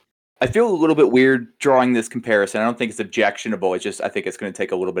So- Christ. I feel a little bit weird drawing this comparison. I don't think it's objectionable. It's just, I think it's going to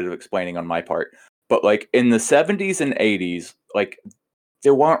take a little bit of explaining on my part. But like in the 70s and 80s, like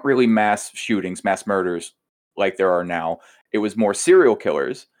there weren't really mass shootings, mass murders like there are now. It was more serial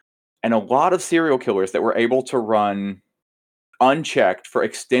killers. And a lot of serial killers that were able to run unchecked for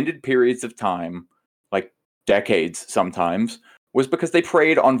extended periods of time, like decades sometimes, was because they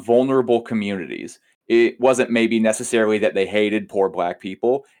preyed on vulnerable communities. It wasn't maybe necessarily that they hated poor black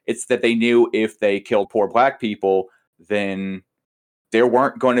people. It's that they knew if they killed poor black people, then there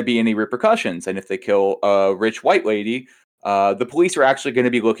weren't going to be any repercussions. And if they kill a rich white lady, the police are actually going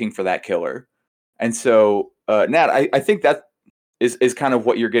to be looking for that killer. And so, Nat, I think that is kind of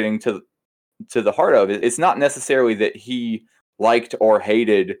what you're getting to the heart of. It's not necessarily that he liked or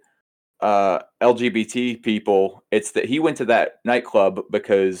hated LGBT people. It's that he went to that nightclub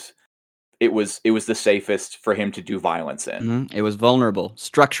because it was the safest for him to do violence in. It was vulnerable,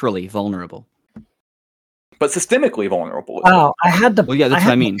 structurally vulnerable. but systemically vulnerable. Oh, I had to. Well, yeah, that's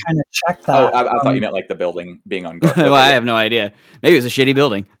what I mean. Kind of check Oh, that. I thought you meant like the building being unguarded. Well, I have no idea. Maybe it was a shitty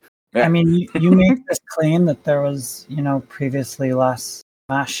building. Yeah. I mean, you make this claim that there was, previously less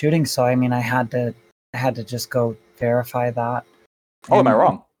mass shootings. So I mean, I had to just go verify that. Oh, am I And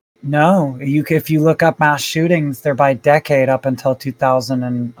wrong? No, if you look up mass shootings, they're by decade up until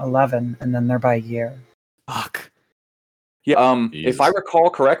 2011, and then they're by year. Fuck. Yeah. If I recall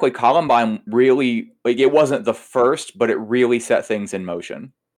correctly, Columbine really it wasn't the first, but it really set things in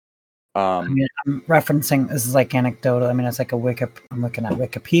motion. I mean, I'm referencing, this is like anecdotal. I mean, it's like I'm looking at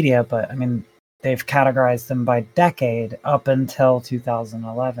Wikipedia, but I mean, they've categorized them by decade up until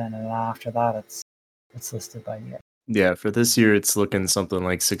 2011, and after that, it's listed by year. Yeah, for this year, it's looking something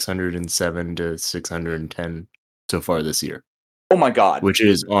like 607 to 610 so far this year, Oh my god. which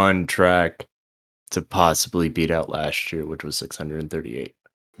is on track to possibly beat out last year, which was 638.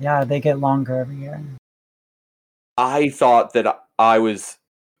 Yeah, they get longer every year. I thought that I was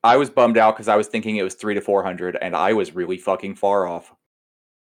bummed out because I was thinking it was 300 to 400, and I was really fucking far off.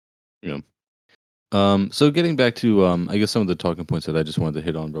 So getting back to I guess some of the talking points that I just wanted to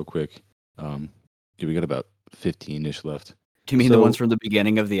hit on real quick. We got about 15-ish left. Do you mean the So- ones from the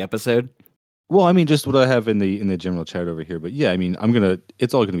beginning of the episode? Well, I mean, just what I have in the general chat over here. But yeah, I mean,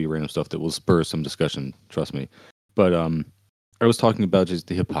 it's all gonna be random stuff that will spur some discussion. Trust me. But I was talking about just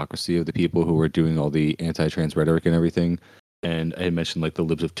the hypocrisy of the people who were doing all the anti-trans rhetoric and everything. And I had mentioned like the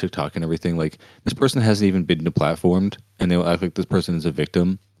libs of TikTok and everything. Like this person hasn't even been deplatformed, and they'll act like this person is a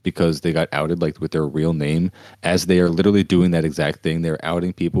victim because they got outed like with their real name, as they are literally doing that exact thing. They're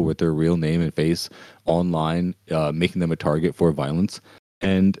outing people with their real name and face online, making them a target for violence.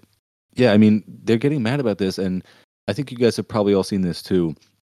 And yeah, I mean, they're getting mad about this, and I think you guys have probably all seen this too.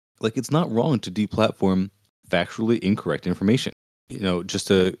 Like, it's not wrong to deplatform factually incorrect information. Just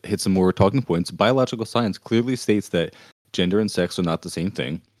to hit some more talking points, biological science clearly states that gender and sex are not the same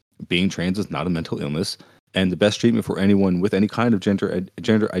thing. Being trans is not a mental illness, and the best treatment for anyone with any kind of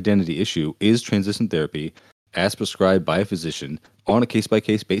gender identity issue is transition therapy, as prescribed by a physician on a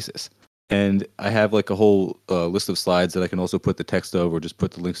case-by-case basis. And I have like a whole list of slides that I can also put the text of or just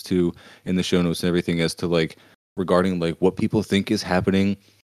put the links to in the show notes and everything as to like regarding like what people think is happening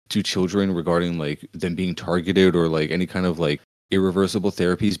to children regarding like them being targeted or like any kind of like irreversible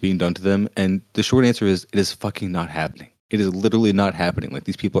therapies being done to them. And the short answer is it is fucking not happening. It is literally not happening. Like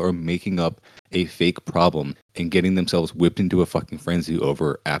these people are making up a fake problem and getting themselves whipped into a fucking frenzy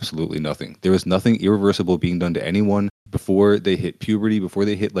over absolutely nothing. There is nothing irreversible being done to anyone before they hit puberty, before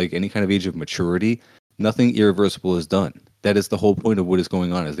they hit like any kind of age of maturity. Nothing irreversible is done. That is the whole point of what is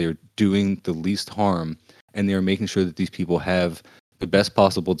going on, is they're doing the least harm and they're making sure that these people have the best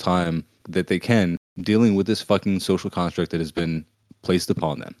possible time that they can dealing with this fucking social construct that has been placed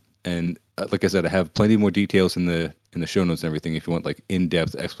upon them. And like I said, I have plenty more details in the show notes and everything if you want like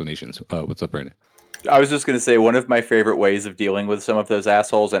in-depth explanations. What's up, Brandon? I was just going to say one of my favorite ways of dealing with some of those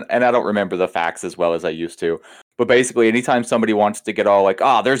assholes, and I don't remember the facts as well as I used to, but basically anytime somebody wants to get all like,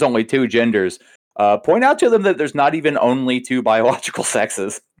 there's only two genders, point out to them that there's not even only two biological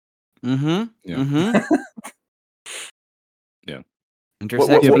sexes. Mm-hmm. Yeah. Mm-hmm. Yeah. Intersex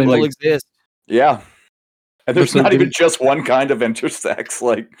What- people like- exist. Yeah. And there's so not even didn't- just one kind of intersex.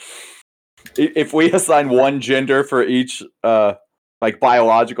 Like, if we assign one gender for each like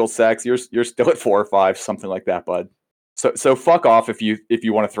biological sex, you're still at 4 or 5, something like that, bud. So fuck off if you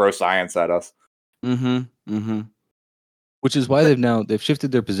want to throw science at us. Mm-hmm. Mm-hmm. Which is why they've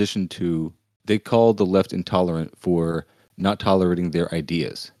shifted their position to, they call the left intolerant for not tolerating their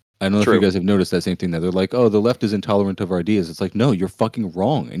ideas. I don't know if True. you guys have noticed that same thing, that they're like, oh, the left is intolerant of our ideas. It's like, no, you're fucking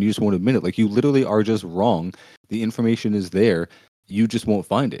wrong. And you just won't admit it. Like, you literally are just wrong. The information is there. You just won't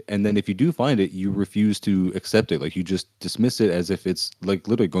find it. And then if you do find it, you refuse to accept it. Like, you just dismiss it as if it's like,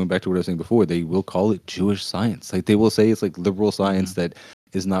 literally going back to what I was saying before, they will call it Jewish science. Like, they will say it's like liberal science that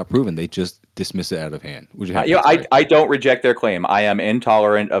is not proven. They just dismiss it out of hand. Would you have I don't reject their claim. I am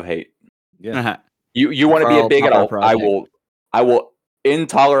intolerant of hate. Yeah. You want to be a Carl bigot? Popper I Project. will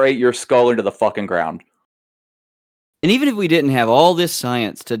intolerate your skull into the fucking ground. And even if we didn't have all this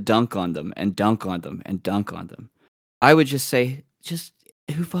science to dunk on them and dunk on them and dunk on them, I would just say, just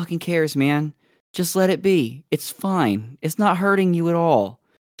who fucking cares, man? Just let it be. It's fine. It's not hurting you at all.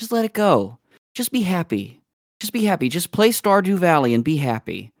 Just let it go. Just be happy. Just be happy. Just play Stardew Valley and be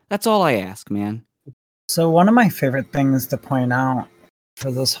happy. That's all I ask, man. So one of my favorite things to point out for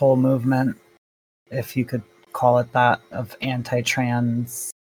this whole movement, if you could call it that, of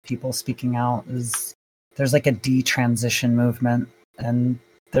anti-trans people speaking out, is there's like a detransition movement, and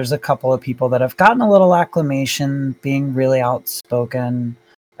there's a couple of people that have gotten a little acclamation being really outspoken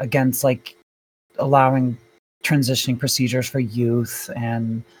against like allowing transitioning procedures for youth,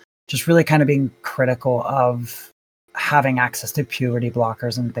 and just really kind of being critical of having access to puberty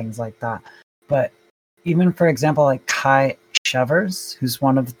blockers and things like that. But even, for example, like Kai Shevers, who's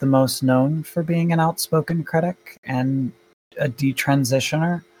one of the most known for being an outspoken critic and a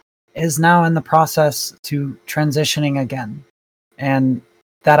detransitioner, is now in the process to transitioning again. And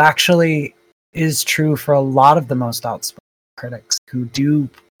that actually is true for a lot of the most outspoken critics who do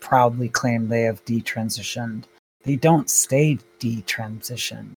proudly claim they have detransitioned. They don't stay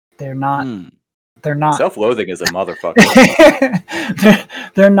detransitioned. They're not. They're not. Self-loathing is a motherfucker.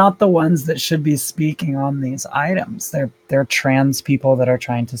 they're not the ones that should be speaking on these items. They're trans people that are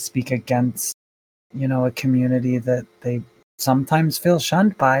trying to speak against, a community that they sometimes feel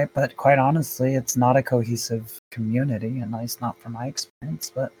shunned by. But quite honestly, it's not a cohesive community, at least not from my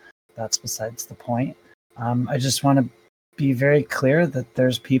experience. But that's besides the point. I just want to be very clear that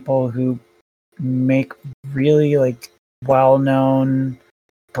there's people who make really well-known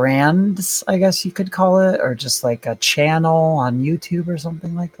brands, I guess you could call it, or just like a channel on YouTube or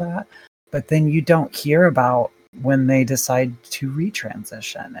something like that. But then you don't hear about when they decide to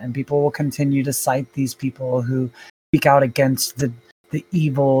retransition, and people will continue to cite these people who speak out against the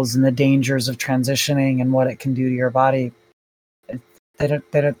evils and the dangers of transitioning and what it can do to your body. They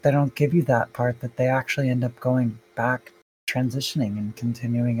don't give you that part, that they actually end up going back, transitioning and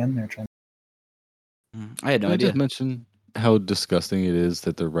continuing in their transition. I had no Can I idea. just mention how disgusting it is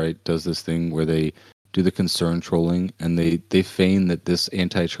that the right does this thing where they do the concern trolling and they feign that this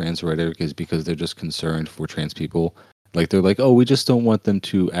anti-trans rhetoric is because they're just concerned for trans people. Like they're like, oh, we just don't want them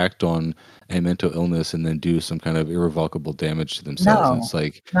to act on a mental illness and then do some kind of irrevocable damage to themselves. And it's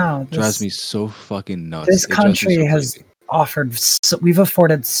like, drives me so fucking nuts. This It drives me country so has crazy. we've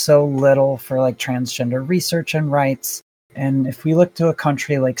afforded so little for like transgender research and rights. And if we look to a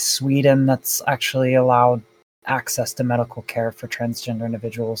country like Sweden that's actually allowed access to medical care for transgender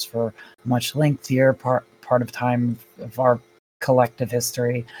individuals for a much lengthier part of time of our collective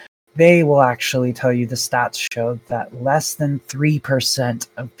history, they will actually tell you the stats show that less than 3%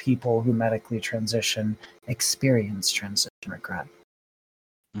 of people who medically transition experience transition regret.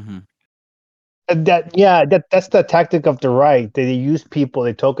 Mm-hmm. That's the tactic of the right. They use people,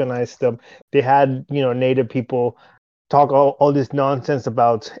 they tokenize them. They had native people talk all this nonsense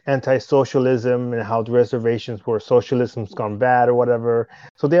about anti-socialism and how the reservations were socialism's gone bad or whatever.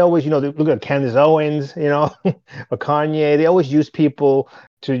 So they always, they look at Candace Owens, or Kanye. They always use people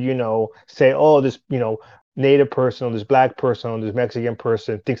to, say, oh, this, native person or this black person or this Mexican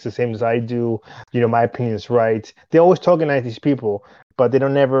person thinks the same as I do. My opinion is right. They always tokenize these people, but they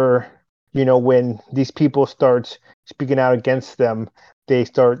don't ever, when these people start speaking out against them, they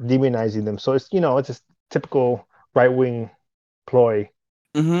start demonizing them. So it's, it's a typical right-wing ploy.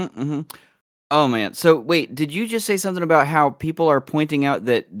 Oh man. So wait, did you just say something about how people are pointing out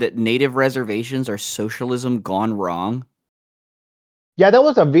that native reservations are socialism gone wrong? Yeah, that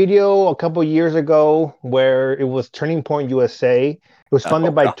was a video a couple years ago where it was Turning Point USA. It was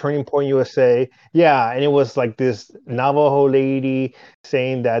funded by Turning Point USA. Yeah, and it was like this Navajo lady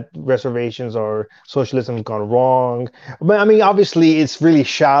saying that reservations are socialism gone wrong. But I mean, obviously, it's really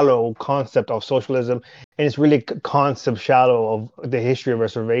shallow concept of socialism, and it's really concept shallow of the history of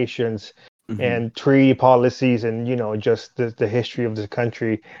reservations and treaty policies, and just the history of the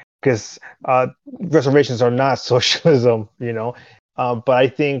country. Because reservations are not socialism, But I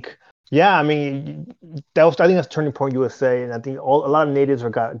think, I mean, I think that's Turning Point USA, and I think a lot of natives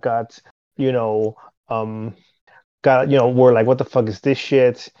got were like, what the fuck is this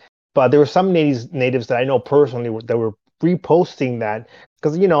shit? But there were some natives that I know personally that were reposting that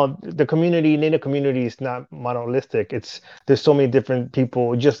because the native community is not monolithic. There's so many different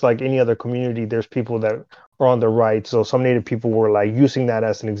people, just like any other community. There's people that are on the right, so some native people were like using that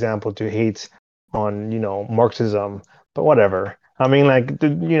as an example to hate on Marxism, but whatever. I mean, like,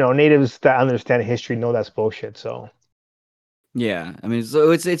 natives that understand history know that's bullshit. So, yeah, I mean, so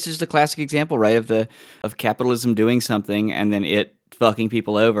it's just a classic example, right, of capitalism doing something and then it fucking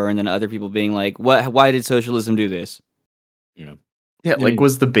people over, and then other people being like, "What? Why did socialism do this?" Yeah. Like,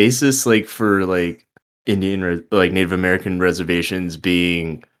 was the basis like for like Native American reservations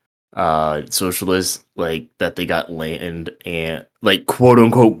being socialist, like that they got land and like quote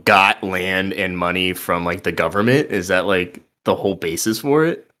unquote got land and money from like the government? Is that like the whole basis for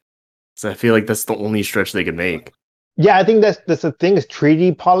it? So I feel like that's the only stretch they could make. Yeah, I think that's the thing is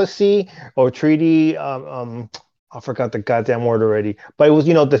treaty policy or treaty. I forgot the goddamn word already, but it was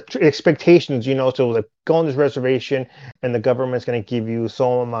the expectations. So like go on this reservation, and the government's going to give you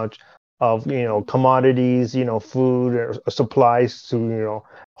so much commodities, food or supplies to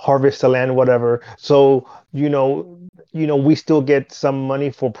harvest the land, whatever. So we still get some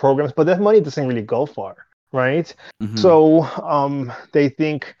money for programs, but that money doesn't really go far, right? Mhm. So they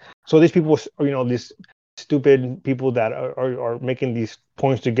think so. These people, these stupid people that are making these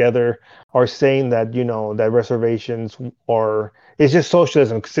points together are saying that that reservations it's just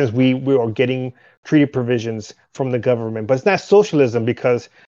socialism since we are getting treaty provisions from the government, but it's not socialism because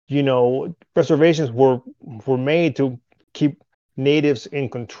reservations were made to keep natives in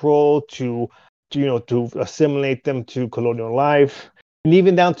control, to assimilate them to colonial life, and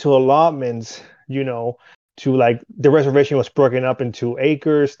even down to allotments. To like the reservation was broken up into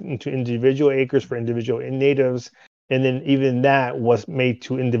acres, into individual acres for individual natives, and then even that was made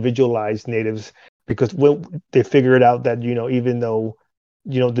to individualize natives because when they figured out that even though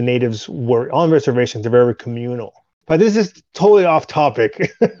the natives were on reservations, they're very communal. But this is totally off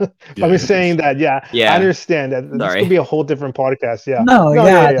topic. Yeah, I'm just saying that, Yeah. I understand that this Sorry. could be a whole different podcast. Yeah. No,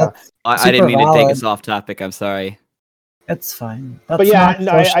 yeah. that's I didn't super mean to take valid. us off topic. I'm sorry. It's fine. But That's yeah, not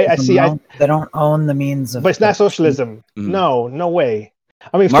no, I socialism, see. though. They don't own the means of. But it's not socialism. Mhm. No way.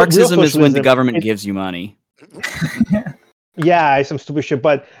 I mean, real Marxism is when the socialism, government gives you money. Yeah, it's some stupid shit.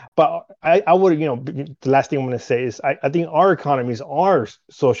 But I would, the last thing I'm going to say is I think our economies are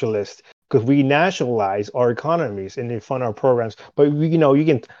socialist because we nationalize our economies and they fund our programs. But you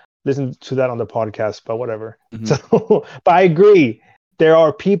can listen to that on the podcast, but whatever. Mhm. So, but I agree, there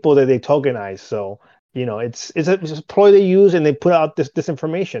are people that they tokenize. So it's a ploy they use and they put out this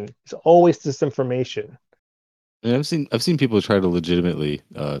disinformation. It's always disinformation. And I've seen people try to legitimately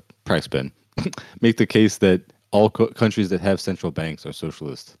price Ben make the case that all countries that have central banks are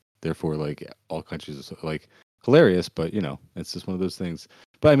socialist. Therefore, like all countries are like hilarious, but it's just one of those things.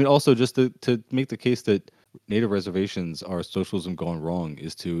 But I mean, also just to make the case that native reservations are socialism gone wrong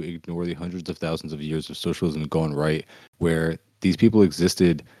is to ignore the hundreds of thousands of years of socialism gone right, where these people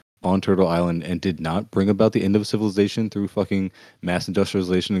existed on Turtle Island and did not bring about the end of civilization through fucking mass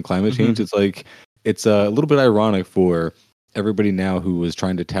industrialization and climate change. It's like it's a little bit ironic for everybody now who was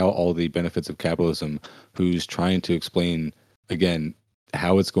trying to tout all the benefits of capitalism, who's trying to explain again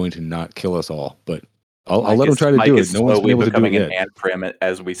how it's going to not kill us all. But I'll let them try to do it. No one's been able to do it yet. An prim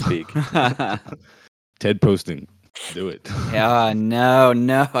as we speak. Ted posting, do it.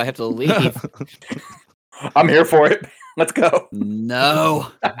 No, I have to leave. I'm here for it. Let's go.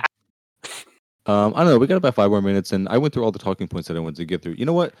 No. I don't know. We got about 5 more minutes, and I went through all the talking points that I wanted to get through. You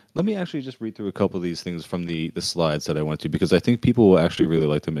know what? Let me actually just read through a couple of these things from the slides that I went to because I think people will actually really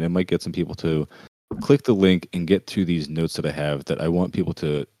like them, and it might get some people to click the link and get to these notes that I have that I want people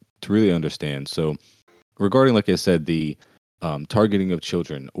to really understand. So, regarding, like I said, the targeting of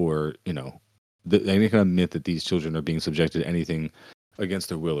children, or any kind of myth that these children are being subjected to anything against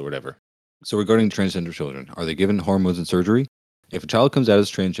their will or whatever. So, regarding transgender children, are they given hormones and surgery? If a child comes out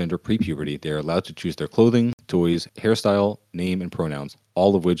as transgender pre-puberty, they are allowed to choose their clothing, toys, hairstyle, name, and pronouns,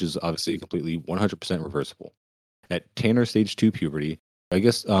 all of which is obviously completely 100% reversible. At Tanner stage 2 puberty, I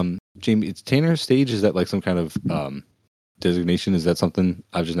guess, Jamie, it's Tanner stage? Is that like some kind of designation? Is that something?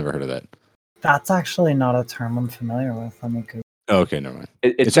 I've just never heard of that. That's actually not a term I'm familiar with. Let me Google. Oh, okay, never mind.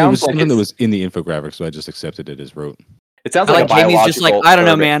 It sounds like something that was in the infographic, so I just accepted it as wrote. It sounds I like like a Jamie's just like, biological I don't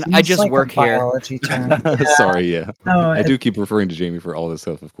know, cervix. man. I It's just like a work here. biology term. Sorry, yeah. No, I do keep referring to Jamie for all this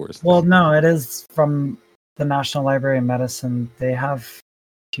stuff, of course. Well, no, it is from the National Library of Medicine. They have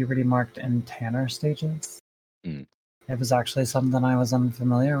puberty marked in Tanner stages. Mm. It was actually something I was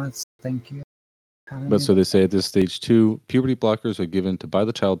unfamiliar with. So thank you. But so they say at this stage 2, puberty blockers are given to buy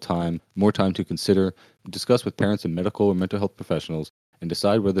the child more time to consider, discuss with parents and medical or mental health professionals, and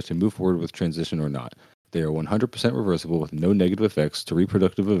decide whether to move forward with transition or not. They are 100% reversible with no negative effects to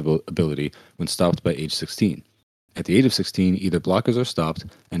reproductive ability when stopped by age 16. At the age of 16, either blockers are stopped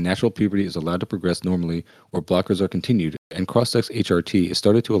and natural puberty is allowed to progress normally, or blockers are continued, and cross-sex HRT is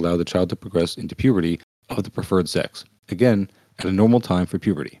started to allow the child to progress into puberty of the preferred sex, again, at a normal time for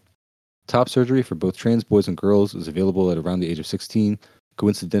puberty. Top surgery for both trans boys and girls is available at around the age of 16,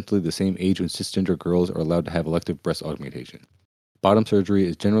 coincidentally the same age when cisgender girls are allowed to have elective breast augmentation. Bottom surgery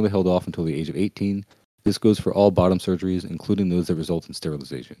is generally held off until the age of 18. This goes for all bottom surgeries, including those that result in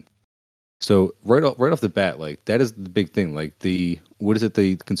sterilization. So right off the bat, like that is the big thing. Like what is it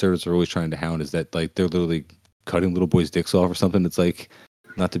the conservatives are always trying to hound is that like they're literally cutting little boys' dicks off or something. It's like,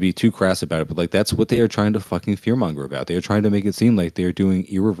 not to be too crass about it, but like that's what they are trying to fucking fearmonger about. They are trying to make it seem like they're doing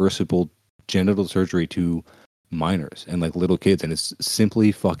irreversible genital surgery to minors and like little kids, and it's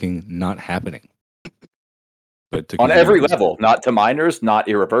simply fucking not happening. But On every level, not to minors, not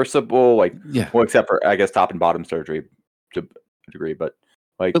irreversible, yeah. Well, except for I guess top and bottom surgery to a degree, but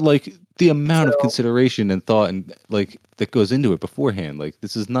Like, But like the amount of So- consideration and thought and like that goes into it beforehand, like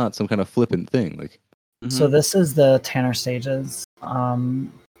this is not some kind of flippant thing. Like So Mhm. this is the Tanner stages.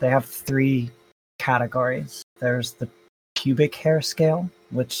 They have 3 categories. There's the pubic hair scale,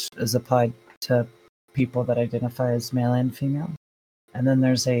 which is applied to people that identify as male and female. And then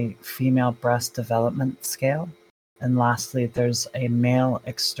there's a female breast development scale. And lastly, there's a male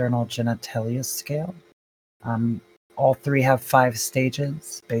external genitalia scale. All 3 have 5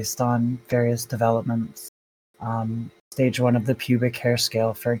 stages based on various developments. Stage 1 of the pubic hair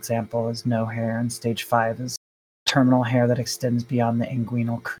scale, for example, is no hair, and stage 5 is terminal hair that extends beyond the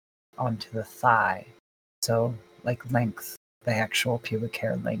inguinal crease onto the thigh. So, like length, the actual pubic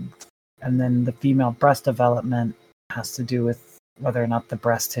hair length. And then the female breast development has to do with whether or not the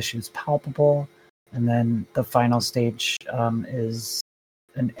breast tissue is palpable. And then the final stage is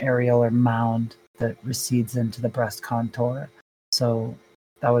an areolar mound that recedes into the breast contour. So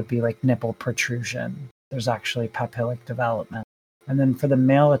that would be like nipple protrusion. There's actually papillic development. And then for the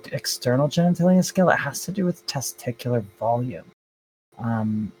male external genitalia scale, it has to do with testicular volume,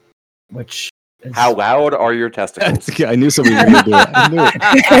 which is how loud are your testicles? I knew somebody was gonna do it. I knew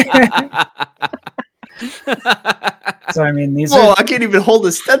it. So I mean, these Whoa, are. I can't even hold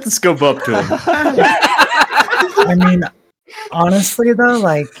a stethoscope up to him. I mean, honestly though,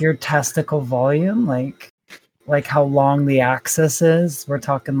 like your testicle volume, like how long the axis is, we're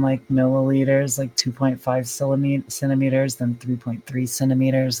talking like milliliters, like 2.5 centimeters, then 3.3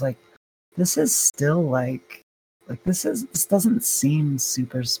 centimeters. Like this is still like this doesn't seem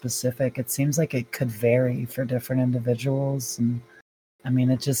super specific. It seems like it could vary for different individuals, and I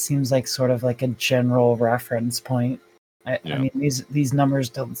mean, it just seems like sort of like a general reference point. I mean, these numbers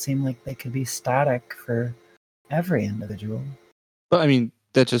don't seem like they could be static for every individual. But I mean,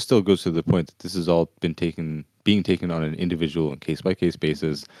 that just still goes to the point that this has all been being taken on an individual and case by case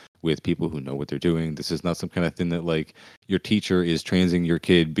basis with people who know what they're doing. This is not some kind of thing that like your teacher is transing your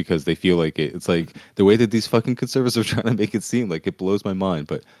kid because they feel like it. It's like the way that these fucking conservatives are trying to make it seem, like it blows my mind.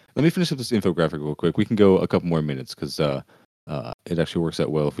 But let me finish up this infographic real quick. We can go a couple more minutes because it actually works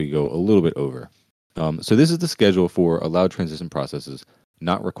out well if we go a little bit over. So this is the schedule for allowed transition processes,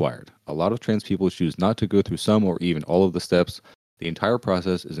 not required. A lot of trans people choose not to go through some or even all of the steps. The entire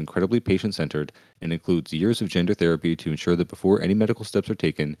process is incredibly patient-centered and includes years of gender therapy to ensure that before any medical steps are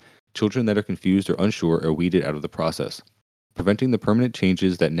taken, children that are confused or unsure are weeded out of the process. Preventing the permanent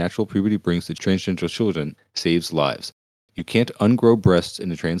changes that natural puberty brings to transgender children saves lives. You can't ungrow breasts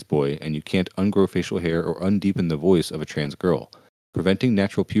in a trans boy, and you can't ungrow facial hair or undeepen the voice of a trans girl. Preventing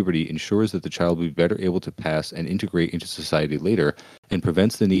natural puberty ensures that the child will be better able to pass and integrate into society later, and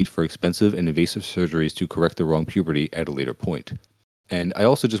prevents the need for expensive and invasive surgeries to correct the wrong puberty at a later point. And I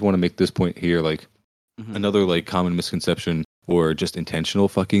also just want to make this point here, like another like common misconception or just intentional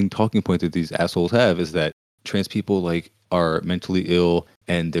fucking talking point that these assholes have is that trans people like are mentally ill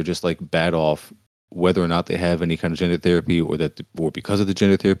and they're just like bad off whether or not they have any kind of gender therapy or because of the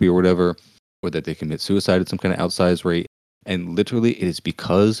gender therapy or whatever, or that they commit suicide at some kind of outsized rate. And literally, it is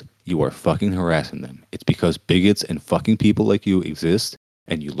because you are fucking harassing them. It's because bigots and fucking people like you exist,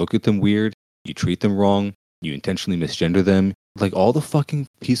 and you look at them weird, you treat them wrong, you intentionally misgender them. Like all the fucking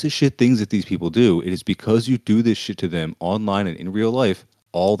piece of shit things that these people do, it is because you do this shit to them online and in real life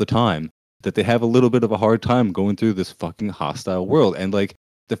all the time that they have a little bit of a hard time going through this fucking hostile world. And like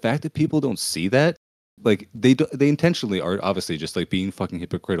the fact that people don't see that, like they intentionally are obviously just like being fucking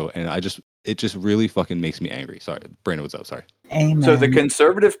hypocritical, and it just really fucking makes me angry. Sorry, Brandon, what's up? Sorry. Amen. So the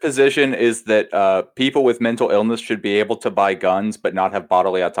conservative position is that people with mental illness should be able to buy guns but not have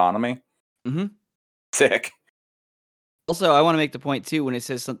bodily autonomy. Mhm. Sick. Also, I want to make the point too when it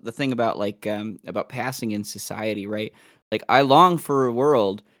says the thing about like about passing in society, right? Like I long for a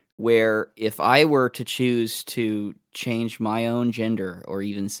world where if I were to choose to change my own gender or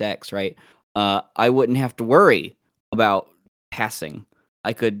even sex, right? I wouldn't have to worry about passing.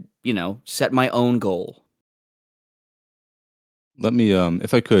 I could, set my own goal. Let me,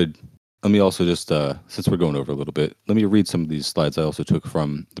 if I could, let me also just, since we're going over a little bit, let me read some of these slides I also took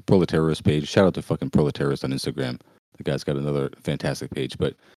from the Proletarius page. Shout out to fucking Proletarius on Instagram. The guy's got another fantastic page,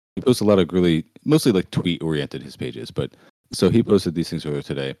 but he posts a lot of really, mostly like tweet-oriented, his pages. But so he posted these things earlier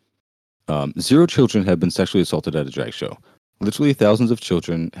today. 0 children have been sexually assaulted at a drag show. Literally thousands of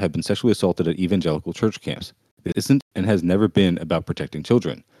children have been sexually assaulted at evangelical church camps. It isn't and has never been about protecting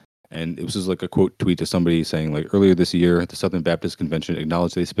children. And it was just like a quote tweet to somebody saying like earlier this year, the Southern Baptist Convention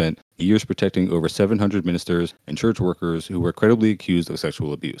acknowledged they spent years protecting over 700 ministers and church workers who were credibly accused of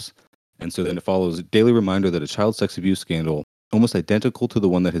sexual abuse. And so then it follows a daily reminder that a child sex abuse scandal almost identical to the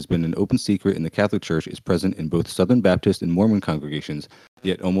one that has been an open secret in the Catholic Church, is present in both Southern Baptist and Mormon congregations,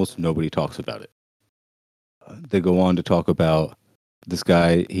 yet almost nobody talks about it. They go on to talk about this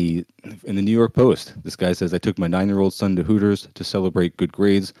guy, in the New York Post, this guy says, I took my 9-year-old son to Hooters to celebrate good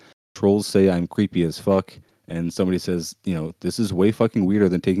grades. Trolls say I'm creepy as fuck. And somebody says, this is way fucking weirder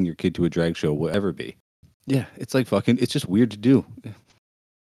than taking your kid to a drag show will ever be. Yeah, it's like fucking, it's just weird to do.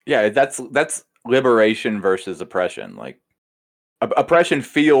 Yeah, that's liberation versus oppression. Like, oppression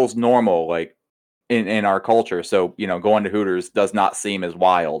feels normal, like, in our culture. So, going to Hooters does not seem as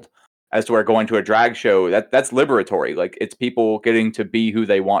wild as to where going to a drag show, that's liberatory. Like, it's people getting to be who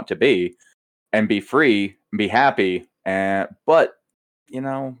they want to be and be free and be happy. But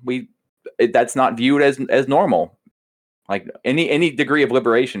that's not viewed as normal. Like, any degree of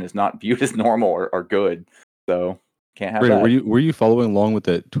liberation is not viewed as normal or good. So can't have Brandon, that. were you following along with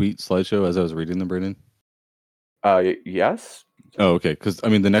that tweet slideshow as I was reading them, Brandon? Yes. Oh, okay. Because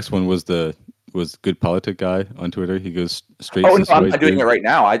the next one was Good Politic Guy on Twitter. He goes straight. Oh, no, I'm not doing it right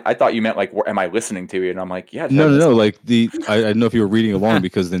now. I thought you meant like, am I listening to you? And I'm like, yeah. No. Like I don't know if you were reading along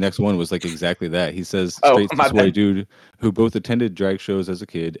because the next one was like exactly that. He says straight this white dude who both attended drag shows as a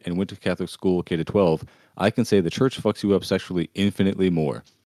kid and went to Catholic school K to 12. I can say the church fucks you up sexually infinitely more.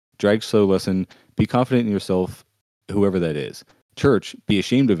 Drag show lesson: be confident in yourself, whoever that is. Church: be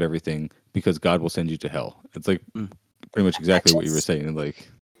ashamed of everything because God will send you to hell. It's like pretty much exactly what you were saying. Like,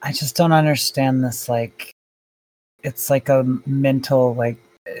 I just don't understand this. Like, it's like a mental, like,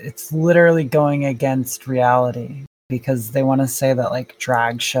 it's literally going against reality because they want to say that like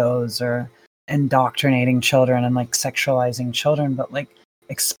drag shows are indoctrinating children and like sexualizing children, but like,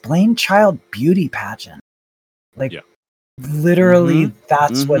 explain child beauty pageant. Like, literally,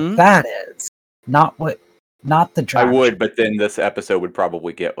 that's what that is. Not the drag. I would, but then this episode would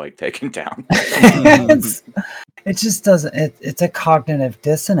probably get like taken down. It just doesn't. It's a cognitive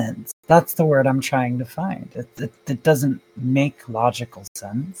dissonance. That's the word I'm trying to find. It doesn't make logical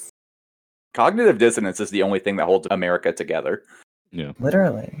sense. Cognitive dissonance is the only thing that holds America together. Yeah,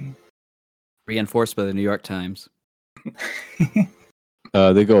 literally. Reinforced by the New York Times.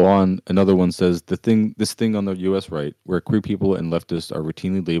 They go on. Another one says this thing on the U.S. right, where queer people and leftists are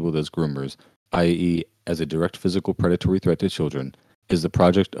routinely labeled as groomers, i.e., as a direct physical predatory threat to children, is the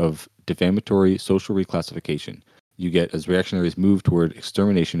project of defamatory social reclassification you get as reactionaries move toward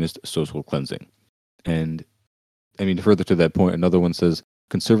exterminationist social cleansing. And further to that point, another one says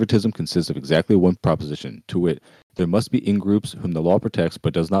conservatism consists of exactly one proposition, to wit, there must be in-groups whom the law protects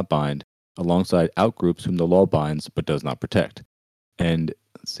but does not bind, alongside out-groups whom the law binds but does not protect. And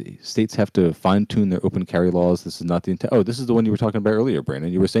let's see, states have to fine-tune their open carry laws. This is not the intent. Oh, this is the one you were talking about earlier,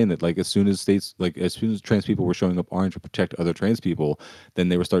 Brandon. You were saying that as soon as trans people were showing up armed to protect other trans people, then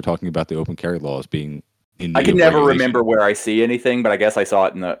they would start talking about the open carry laws being in. I can never remember where I see anything, but I guess I saw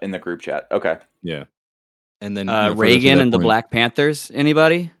it in the group chat. Okay. Yeah. And then Reagan and the Black Panthers.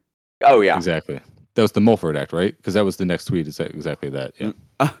 Anybody? Oh yeah, exactly. That was the Mulford Act, right? Because that was the next tweet. Is exactly that? Yeah.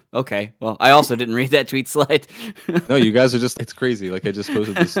 Okay. Well, I also didn't read that tweet slide. No, you guys are it's crazy. Like, I just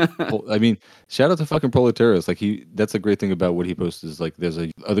posted this. Shout out to fucking Proletarios. Like, that's a great thing about what he posts is like there's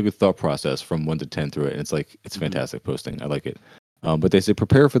a other good thought process from 1 to 10 through it, and it's fantastic posting. I like it. But they say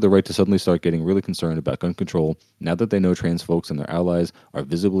prepare for the right to suddenly start getting really concerned about gun control now that they know trans folks and their allies are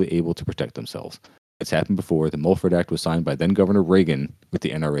visibly able to protect themselves. It's happened before. The Mulford Act was signed by then Governor Reagan with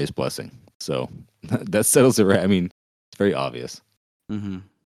the NRA's blessing. So that settles it, right? It's very obvious. Mm-hmm.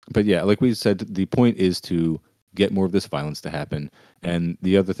 But yeah, like we said, the point is to get more of this violence to happen. And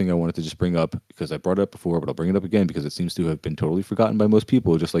the other thing I wanted to just bring up, because I brought it up before, but I'll bring it up again because it seems to have been totally forgotten by most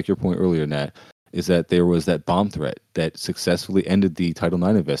people, just like your point earlier, Nat, is that there was that bomb threat that successfully ended the Title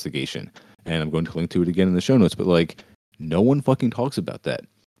IX investigation. And I'm going to link to it again in the show notes, but no one fucking talks about that.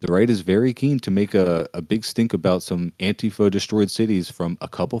 The right is very keen to make a big stink about some Antifa destroyed cities from a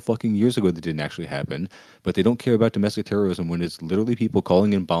couple fucking years ago that didn't actually happen, but they don't care about domestic terrorism when it's literally people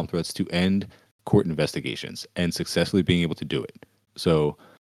calling in bomb threats to end court investigations and successfully being able to do it. So,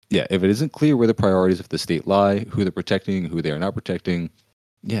 yeah, if it isn't clear where the priorities of the state lie, who they're protecting, who they are not protecting,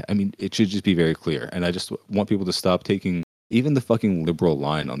 it should just be very clear. And I just want people to stop taking even the fucking liberal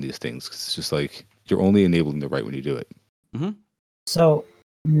line on these things, because it's just like you're only enabling the right when you do it. Mm-hmm. So,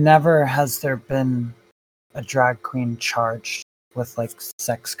 never has there been a drag queen charged with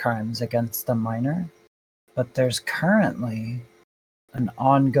sex crimes against a minor, but there's currently an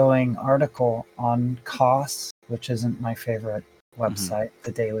ongoing article on COS, which isn't my favorite website,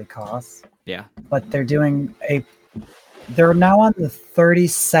 the Daily COS. Yeah. But they're now on the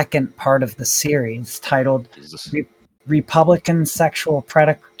 32nd part of the series titled Republican Sexual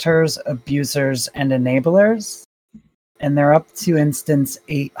Predators, Abusers, and Enablers. and they're up to instance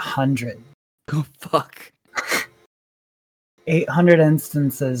 800. Oh fuck. 800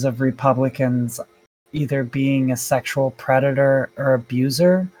 instances of Republicans either being a sexual predator or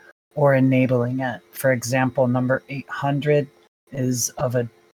abuser or enabling it. For example, number 800 is of a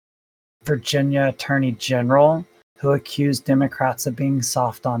Virginia Attorney General who accused Democrats of being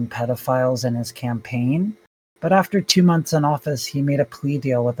soft on pedophiles in his campaign. But after 2 months in office, he made a plea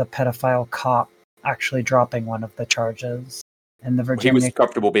deal with a pedophile cop, actually dropping one of the charges. And the He Virginia was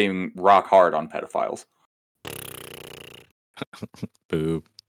comfortable being rock hard on pedophiles. Boo.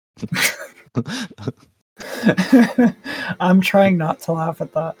 I'm trying not to laugh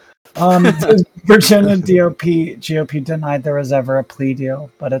at that. The Virginia GOP denied there was ever a plea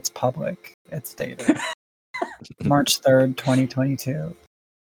deal, but it's public. It's dated March 3rd, 2022.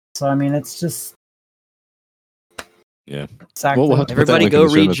 So, I mean, it's just... Yeah. Exactly. We'll have to put that Everybody link in go the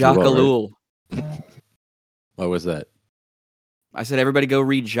show read notes as Jacques well, right? Ellul. What was that? I said everybody go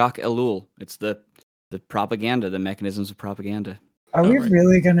read Jacques Ellul. It's the propaganda, the mechanisms of propaganda. Are we right.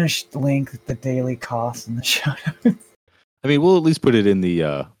 really going to link the daily cost in the show notes? I mean, we'll at least put it in the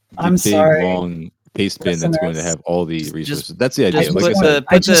I'm big, sorry, long paste bin that's going to listeners. have all the Just- resources. That's the idea. Just Like I put said,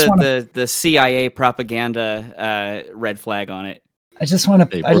 I just the wanna- the CIA propaganda red flag on it. I just want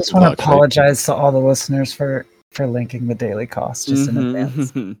Hey, to I just broken want to clock, right? apologize to all the listeners for linking the daily cost just in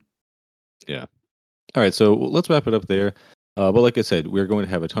advance. Mhm. all right, so let's wrap it up there. But like I said, we're going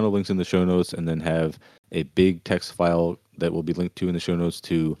to have a ton of links in the show notes and then have a big text file that will be linked to in the show notes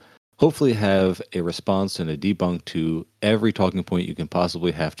to hopefully have a response and a debunk to every talking point you can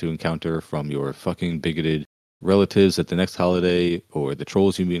possibly have to encounter from your fucking bigoted relatives at the next holiday or the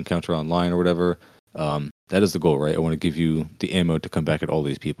trolls you encounter online or whatever. That is the goal, right? I want to give you the ammo to come back at all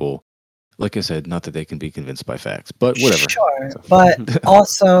these people. Like I said, not that they can be convinced by facts, but whatever. Sure, but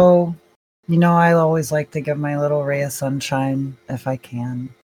also, you know, I always like to give my little ray of sunshine if I can.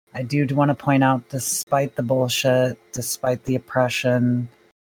 I do want to point out, despite the bullshit, despite the oppression,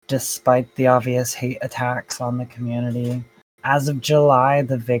 despite the obvious hate attacks on the community, as of July,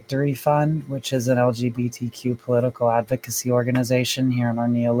 the Victory Fund, which is an LGBTQ political advocacy organization here in our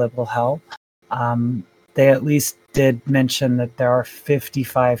neoliberal hell, they at least did mention that there are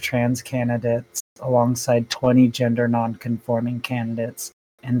 55 trans candidates alongside 20 gender non-conforming candidates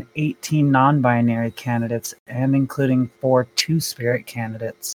and 18 non-binary candidates, and including 4 two-spirit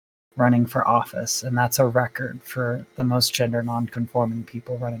candidates running for office. And that's a record for the most gender non-conforming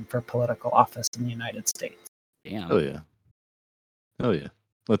people running for political office in the United States. Damn. Hell yeah. Hell yeah.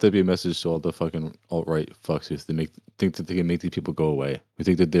 Let that be a message to all the fucking alt-right fucks who think that they can make these people go away. We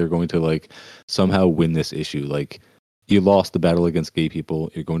think that they're going to like somehow win this issue. Like, you lost the battle against gay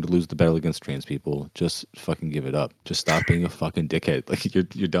people, you're going to lose the battle against trans people. Just fucking give it up. Just stop being a fucking dickhead. Like,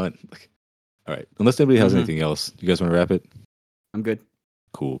 you're done. Like, all right. Unless anybody has Mhm. anything else, you guys want to wrap it? I'm good.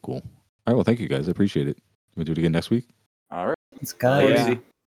 Cool. All right. Well, thank you guys. I appreciate it. We'll do it again next week. All right. It's good. Oh, yeah. Easy.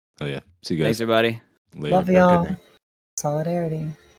 Oh yeah. See you guys Thanks, everybody. later. Love Have a good y'all. night. Solidarity.